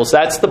disciples.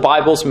 That's the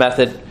Bible's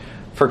method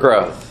for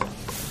growth.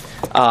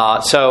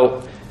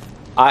 So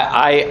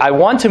I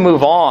want to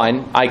move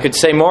on. I could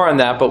say more on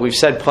that, but we've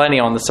said plenty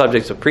on the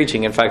subject of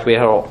preaching. In fact, we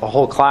had a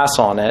whole class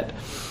on it.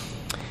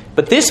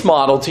 But this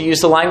model, to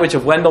use the language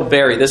of Wendell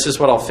Berry, this is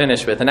what I'll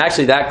finish with. And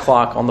actually that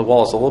clock on the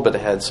wall is a little bit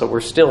ahead, so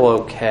we're still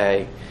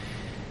okay.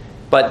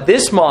 But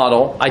this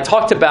model, I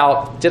talked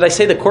about, did I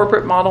say the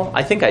corporate model?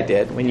 I think I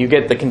did. When you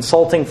get the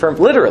consulting firm,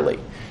 literally.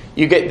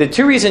 You get the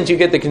two reasons you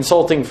get the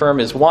consulting firm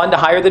is one, to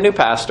hire the new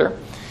pastor.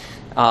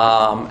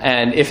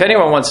 And if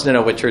anyone wants to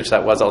know what church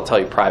that was, I'll tell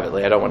you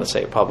privately. I don't want to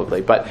say it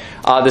publicly. But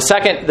the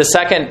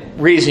second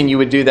reason you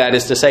would do that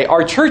is to say,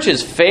 our church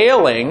is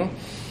failing.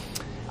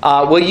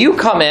 Will you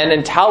come in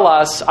and tell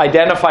us,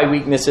 identify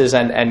weaknesses,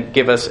 and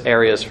give us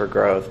areas for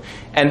growth?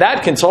 And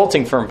that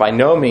consulting firm by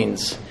no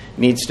means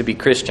needs to be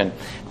Christian.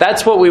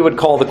 That's what we would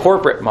call the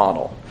corporate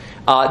model.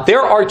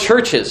 There are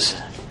churches.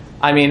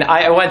 I mean,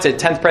 I went to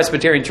 10th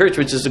Presbyterian Church,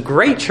 which is a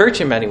great church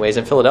in many ways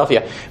in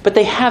Philadelphia, but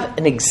they have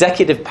an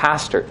executive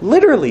pastor,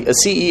 literally a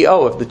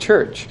CEO of the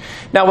church.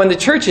 Now, when the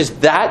church is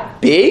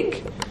that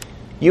big,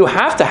 you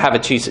have to have a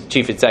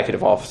chief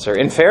executive officer.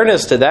 In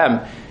fairness to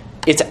them,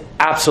 it's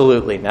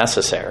absolutely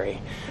necessary.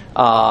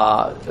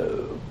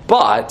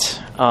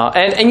 But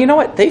you know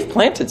what? They've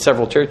planted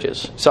several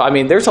churches. So, I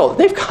mean, they've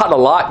got a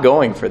lot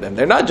going for them.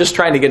 They're not just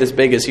trying to get as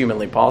big as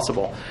humanly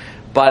possible.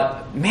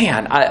 But,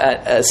 man,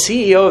 a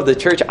CEO of the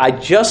church, I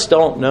just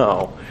don't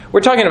know.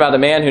 We're talking about a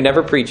man who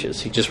never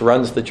preaches. He just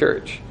runs the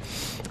church.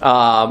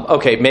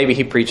 Okay, maybe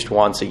he preached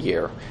once a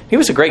year. He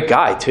was a great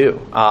guy, too.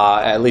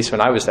 At least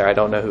when I was there. I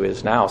don't know who he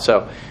is now.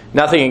 So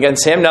nothing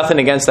against him, nothing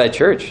against that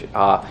church.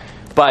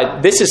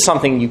 But this is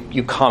something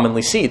you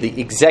commonly see, the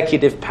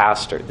executive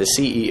pastor, the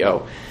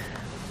CEO.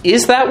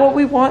 Is that what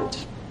we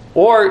want?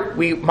 Or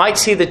we might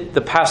see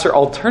the pastor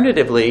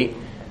alternatively.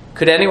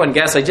 Could anyone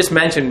guess? I just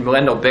mentioned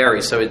Wendell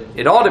Berry, so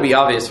it ought to be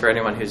obvious for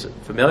anyone who's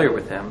familiar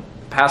with him.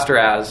 Pastor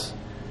as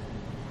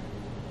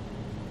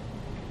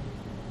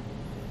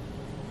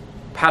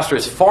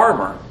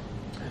farmer.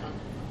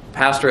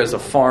 Pastor as a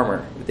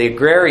farmer. The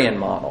agrarian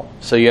model.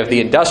 So you have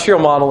the industrial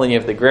model and you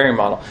have the agrarian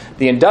model.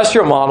 The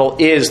industrial model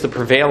is the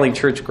prevailing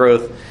church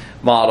growth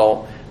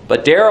model.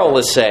 But Darrell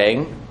is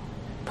saying,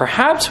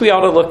 perhaps we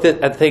ought to look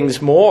at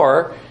things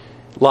more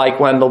like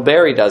Wendell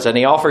Berry does. And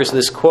he offers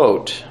this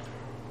quote.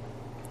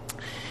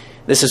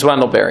 This is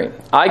Wendell Berry.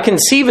 I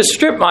conceive a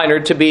strip miner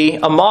to be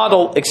a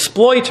model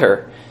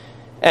exploiter,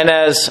 and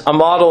as a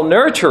model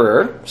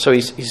nurturer, so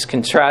he's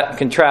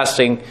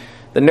contrasting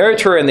the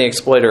nurturer and the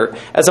exploiter.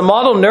 As a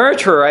model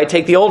nurturer, I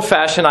take the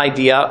old-fashioned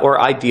idea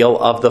or ideal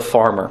of the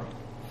farmer.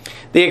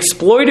 The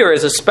exploiter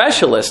is a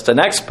specialist, an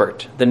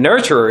expert. The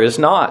nurturer is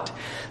not.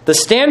 The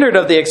standard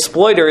of the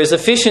exploiter is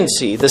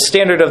efficiency. The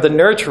standard of the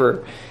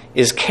nurturer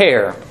is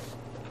care.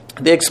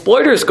 The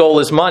exploiter's goal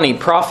is money,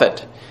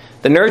 profit.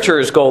 The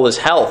nurturer's goal is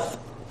health.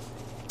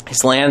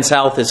 His land's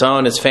health, his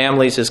own, his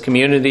family's, his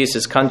communities,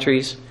 his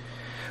country's.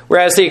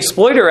 Whereas the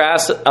exploiter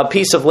asks a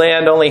piece of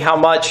land only how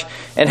much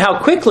and how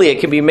quickly it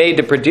can be made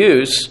to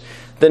produce,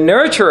 the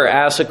nurturer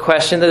asks a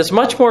question that is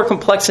much more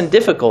complex and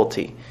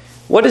difficulty.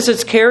 What is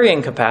its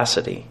carrying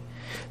capacity?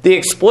 The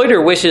exploiter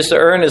wishes to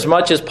earn as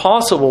much as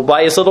possible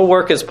by as little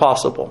work as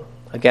possible.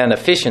 Again,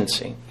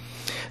 efficiency.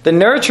 The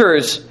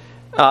nurturer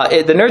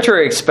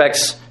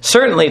expects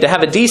certainly to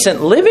have a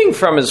decent living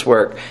from his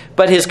work,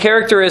 but his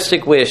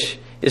characteristic wish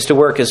is to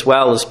work as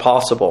well as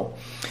possible.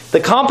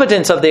 The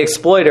competence of the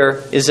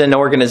exploiter is in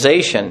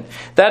organization.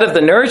 That of the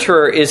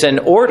nurturer is in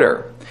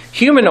order,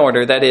 human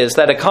order, that is,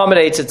 that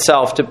accommodates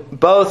itself to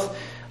both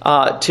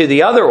to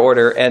the other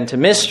order and to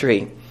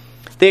mystery.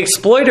 The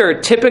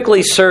exploiter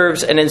typically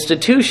serves an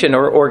institution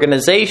or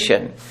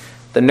organization.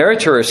 The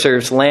nurturer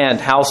serves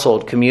land,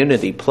 household,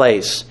 community,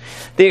 place.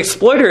 The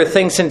exploiter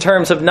thinks in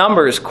terms of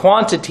numbers,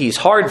 quantities,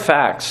 hard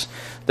facts.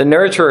 The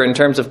nurturer in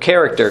terms of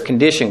character,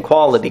 condition,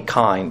 quality,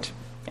 kind.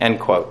 End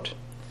quote.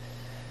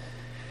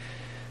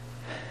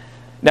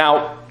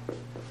 Now,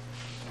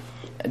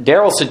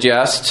 Darrell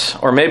suggests,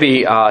 or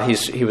maybe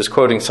he was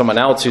quoting someone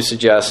else who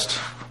suggests,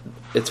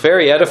 it's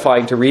very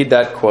edifying to read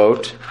that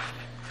quote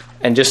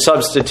and just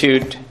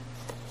substitute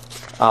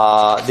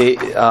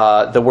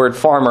the word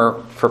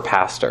farmer for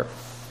pastor.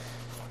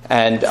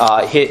 And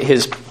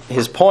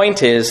his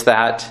point is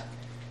that,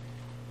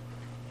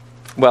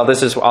 well,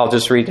 I'll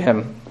just read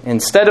him.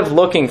 Instead of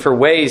looking for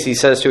ways, he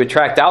says, to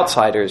attract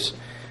outsiders,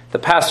 The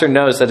pastor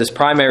knows that his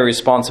primary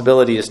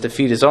responsibility is to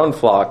feed his own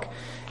flock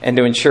and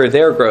to ensure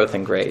their growth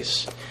in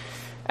grace.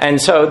 And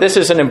so this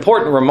is an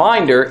important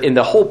reminder in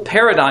the whole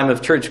paradigm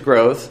of church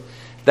growth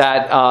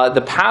that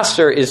the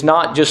pastor is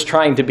not just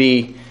trying to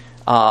be,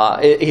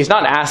 he's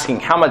not asking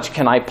how much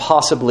can I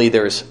possibly,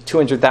 there's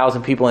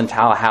 200,000 people in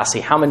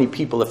Tallahassee, how many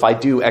people if I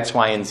do X,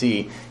 Y, and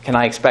Z can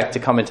I expect to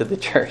come into the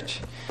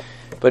church?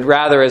 But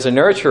rather as a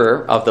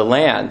nurturer of the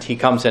land, he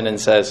comes in and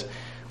says,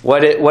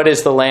 what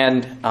is the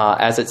land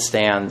as it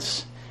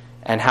stands,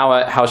 and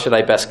how should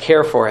I best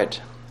care for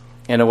it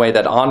in a way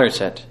that honors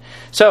it?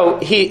 So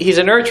he's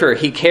a nurturer.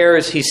 He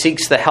cares. He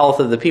seeks the health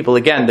of the people.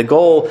 Again, the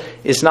goal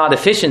is not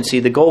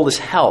efficiency. The goal is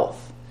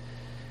health,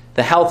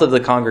 the health of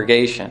the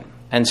congregation.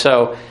 And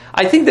so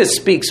I think this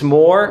speaks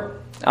more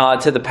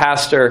to the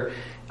pastor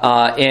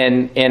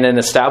in an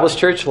established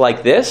church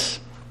like this,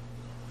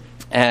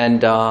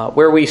 and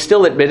where we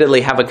still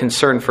admittedly have a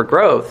concern for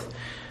growth.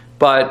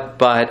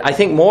 But I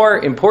think more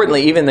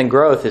importantly, even than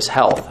growth, is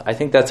health. I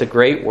think that's a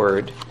great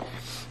word.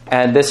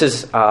 And this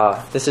is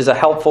a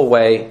helpful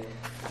way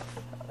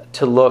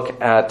to look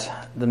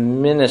at the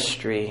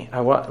ministry.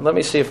 Let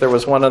me see if there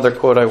was one other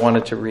quote I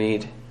wanted to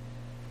read.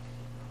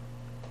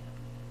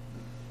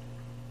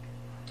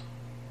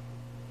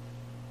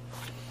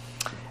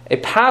 A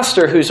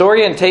pastor whose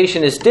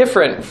orientation is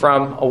different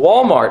from a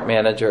Walmart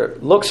manager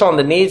looks on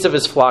the needs of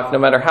his flock, no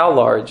matter how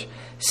large,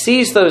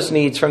 sees those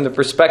needs from the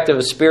perspective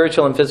of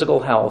spiritual and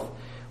physical health,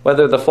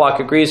 whether the flock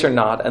agrees or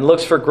not, and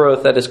looks for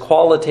growth that is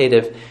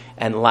qualitative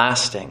and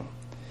lasting.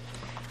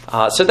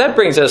 So that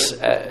brings us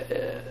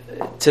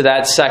to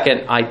that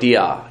second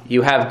idea.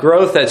 You have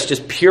growth that's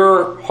just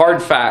pure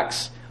hard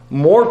facts.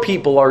 More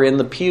people are in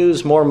the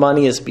pews, more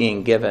money is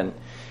being given.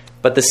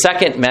 But the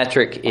second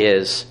metric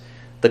is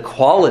the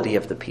quality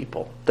of the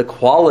people, the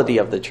quality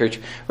of the church.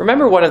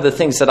 Remember one of the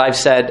things that I've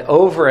said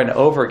over and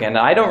over again, and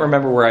I don't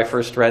remember where I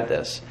first read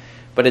this,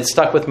 but it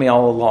stuck with me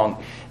all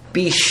along.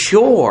 Be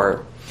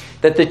sure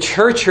that the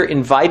church you're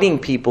inviting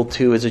people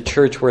to is a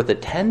church worth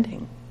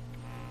attending.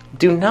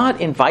 Do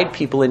not invite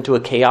people into a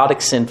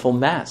chaotic, sinful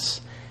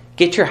mess.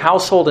 Get your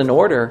household in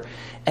order,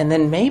 and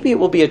then maybe it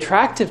will be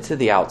attractive to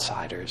the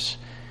outsiders.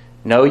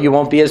 No, you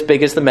won't be as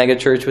big as the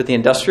megachurch with the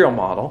industrial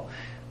model,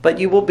 but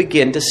you will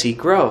begin to see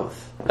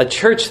growth. A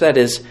church that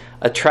is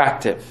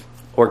attractive,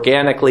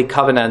 organically,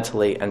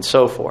 covenantally, and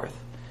so forth.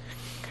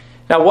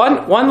 Now,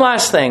 one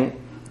last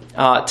thing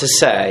to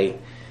say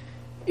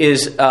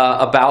is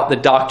about the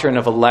doctrine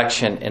of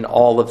election in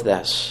all of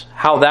this,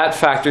 how that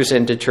factors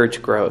into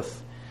church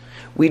growth.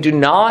 We do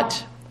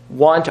not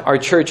want our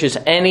churches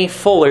any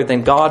fuller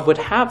than God would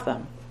have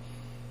them.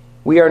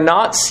 We are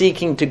not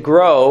seeking to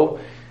grow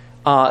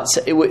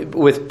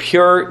with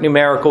pure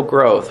numerical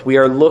growth. We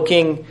are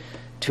looking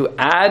to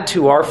add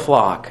to our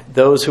flock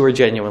those who are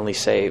genuinely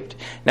saved.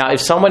 Now,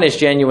 if someone is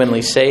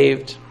genuinely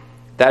saved,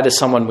 that is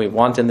someone we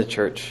want in the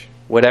church,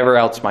 whatever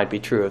else might be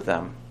true of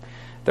them.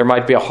 There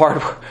might be a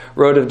hard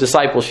road of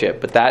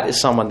discipleship, but that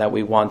is someone that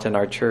we want in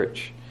our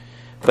church.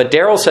 But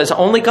Darrell says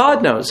only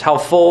God knows how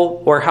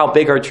full or how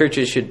big our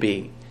churches should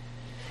be.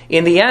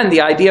 In the end,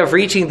 the idea of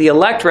reaching the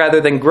elect rather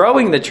than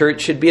growing the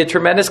church should be a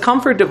tremendous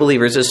comfort to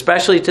believers,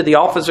 especially to the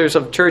officers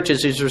of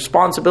churches whose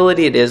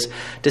responsibility it is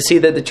to see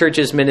that the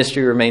church's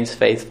ministry remains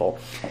faithful.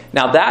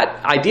 Now,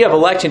 that idea of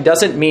election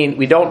doesn't mean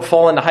we don't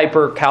fall into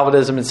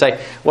hyper-Calvinism and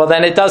say, well,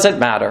 then it doesn't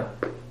matter.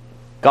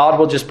 God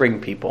will just bring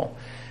people.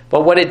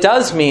 But what it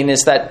does mean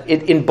is that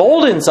it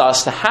emboldens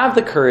us to have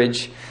the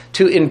courage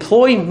to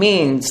employ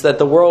means that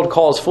the world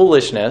calls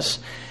foolishness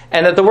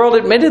and that the world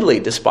admittedly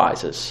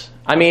despises.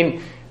 I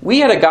mean, we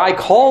had a guy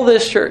call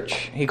this church.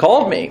 He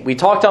called me. We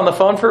talked on the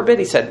phone for a bit.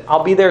 He said,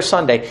 I'll be there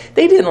Sunday.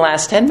 They didn't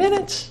last 10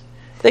 minutes.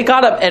 They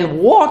got up and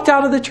walked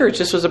out of the church.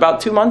 This was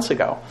about 2 months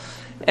ago.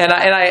 And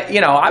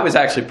I was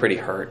actually pretty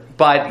hurt.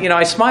 But,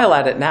 I smile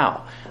at it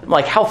now. I'm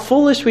like, how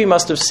foolish we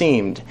must have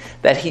seemed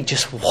that he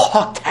just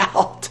walked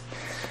out.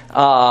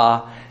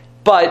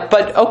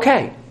 But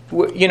okay.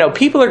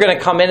 People are going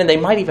to come in and they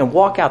might even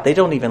walk out. They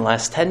don't even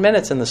last 10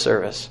 minutes in the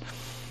service.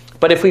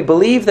 But if we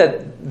believe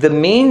that the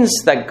means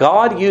that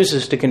God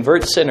uses to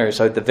convert sinners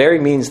are the very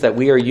means that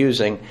we are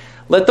using,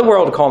 let the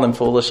world call them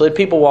foolish. Let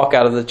people walk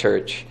out of the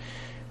church.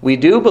 We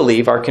do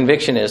believe, our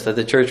conviction is that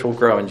the church will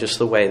grow in just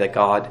the way that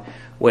God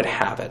would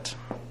have it.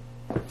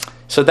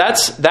 So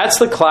that's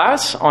the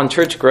class on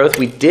church growth.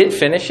 We did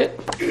finish it.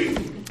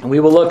 And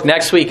we will look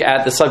next week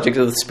at the subject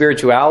of the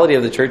spirituality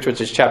of the church, which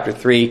is chapter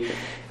 3.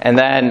 And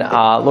then,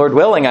 Lord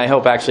willing, I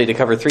hope actually to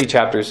cover 3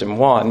 chapters in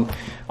 1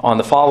 on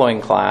the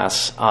following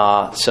class.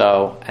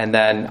 And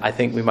then I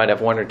think we might have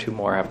 1 or 2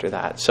 more after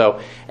that.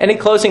 So, any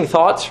closing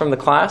thoughts from the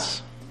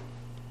class?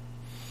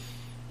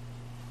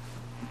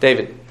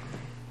 David?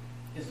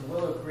 Is the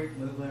Willow Creek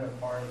movement a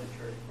part of the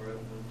church growth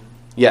movement?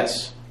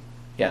 Yes.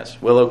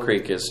 Willow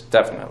Creek is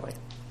definitely.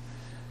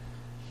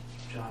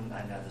 John,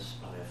 I know this is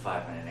probably a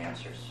 5-minute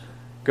answer, sir.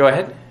 Go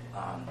ahead.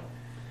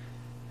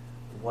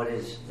 What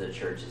is the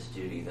church's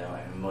duty, though?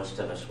 I mean, most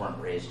of us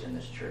weren't raised in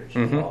this church.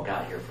 Mm-hmm. We all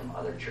got here from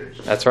other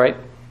churches. That's right.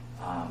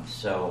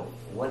 So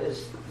what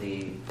is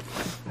the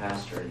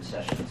pastor in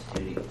session's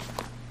duty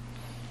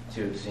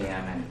to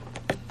examine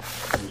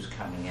who's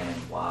coming in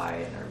and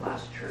why in their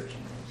last church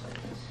and things like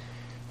this?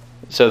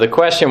 So the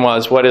question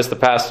was, what is the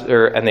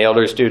pastor and the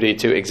elder's duty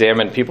to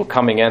examine people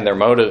coming in, their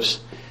motives,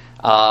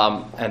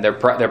 and their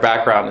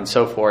background and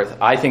so forth?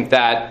 I think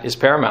that is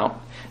paramount.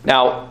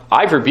 Now,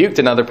 I've rebuked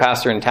another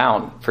pastor in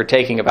town for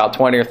taking about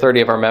 20 or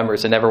 30 of our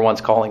members and never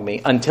once calling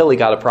me until he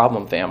got a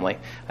problem family.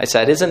 I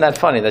said, isn't that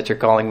funny that you're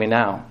calling me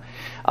now?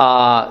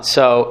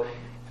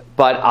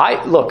 But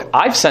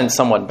I've sent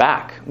someone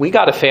back. We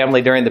got a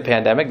family during the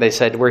pandemic. They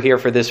said, we're here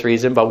for this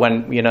reason, but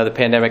when the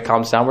pandemic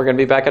calms down, we're going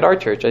to be back at our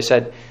church. I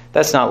said,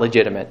 that's not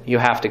legitimate. You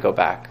have to go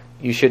back.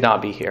 You should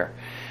not be here.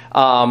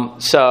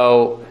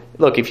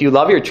 Look, if you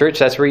love your church,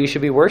 that's where you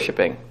should be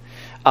worshiping.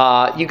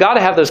 You got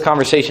to have those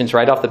conversations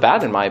right off the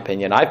bat, in my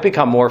opinion. I've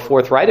become more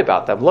forthright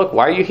about them. Look,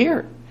 why are you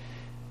here?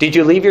 Did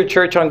you leave your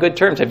church on good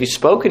terms? Have you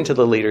spoken to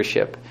the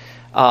leadership?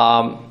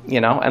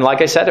 And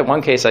like I said, in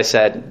one case, I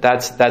said,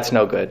 that's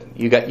no good.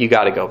 You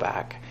got to go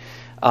back.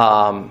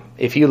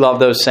 If you love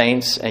those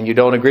saints and you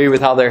don't agree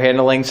with how they're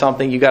handling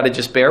something, you got to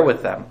just bear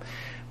with them.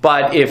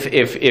 But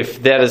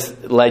if that has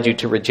led you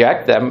to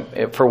reject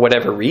them for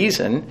whatever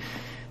reason,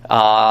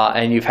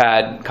 and you've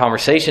had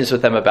conversations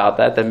with them about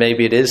that, then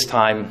maybe it is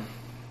time,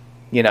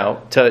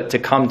 to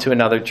come to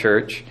another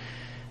church.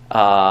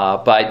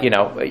 But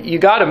you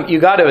got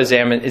to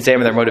examine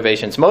their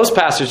motivations. Most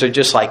pastors are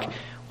just like,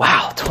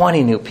 wow,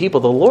 20 new people.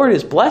 The Lord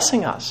is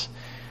blessing us.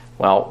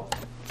 Well,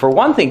 for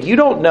one thing, you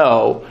don't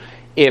know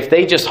if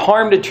they just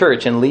harmed a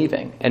church in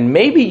leaving. And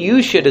maybe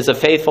you should, as a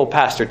faithful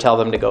pastor, tell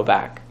them to go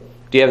back.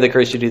 Do you have the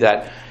courage to do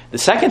that? The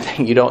second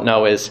thing you don't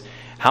know is,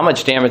 how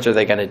much damage are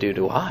they going to do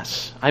to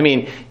us? I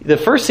mean, the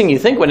first thing you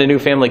think when a new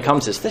family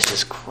comes is, this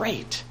is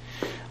great.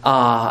 These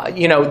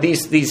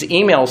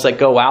emails that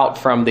go out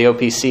from the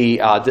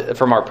OPC,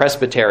 from our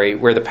presbytery,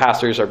 where the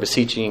pastors are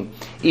beseeching,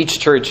 each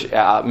church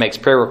makes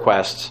prayer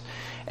requests.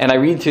 And I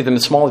read through them.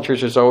 The smaller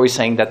churches are always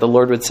saying that the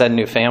Lord would send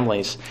new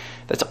families.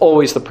 That's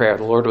always the prayer.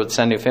 The Lord would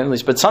send new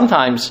families. But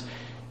sometimes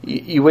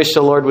you wish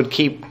the Lord would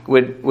keep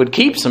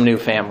some new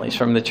families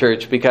from the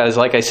church, because,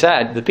 like I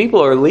said, the people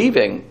who are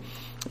leaving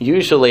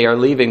usually are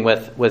leaving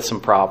with some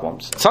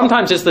problems.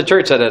 Sometimes it's the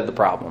church that had the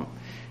problem,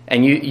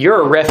 and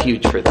you're a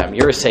refuge for them.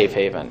 You're a safe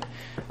haven.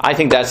 I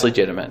think that's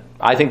legitimate.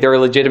 I think there are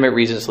legitimate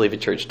reasons to leave a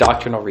church,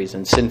 doctrinal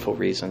reasons, sinful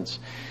reasons.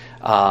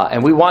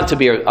 And we want to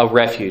be a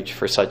refuge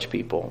for such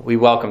people. We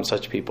welcome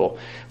such people.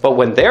 But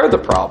when they're the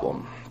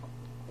problem,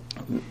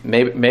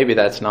 maybe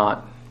that's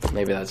not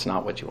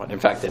what you want. In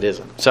fact, it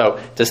isn't. So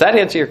does that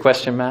answer your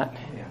question, Matt?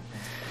 Yeah.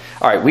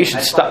 All right, we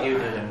should stop. You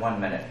did in 1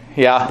 minute.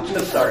 Yeah.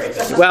 Sorry.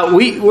 Well,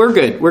 we're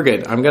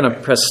good. I'm going to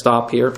press stop here.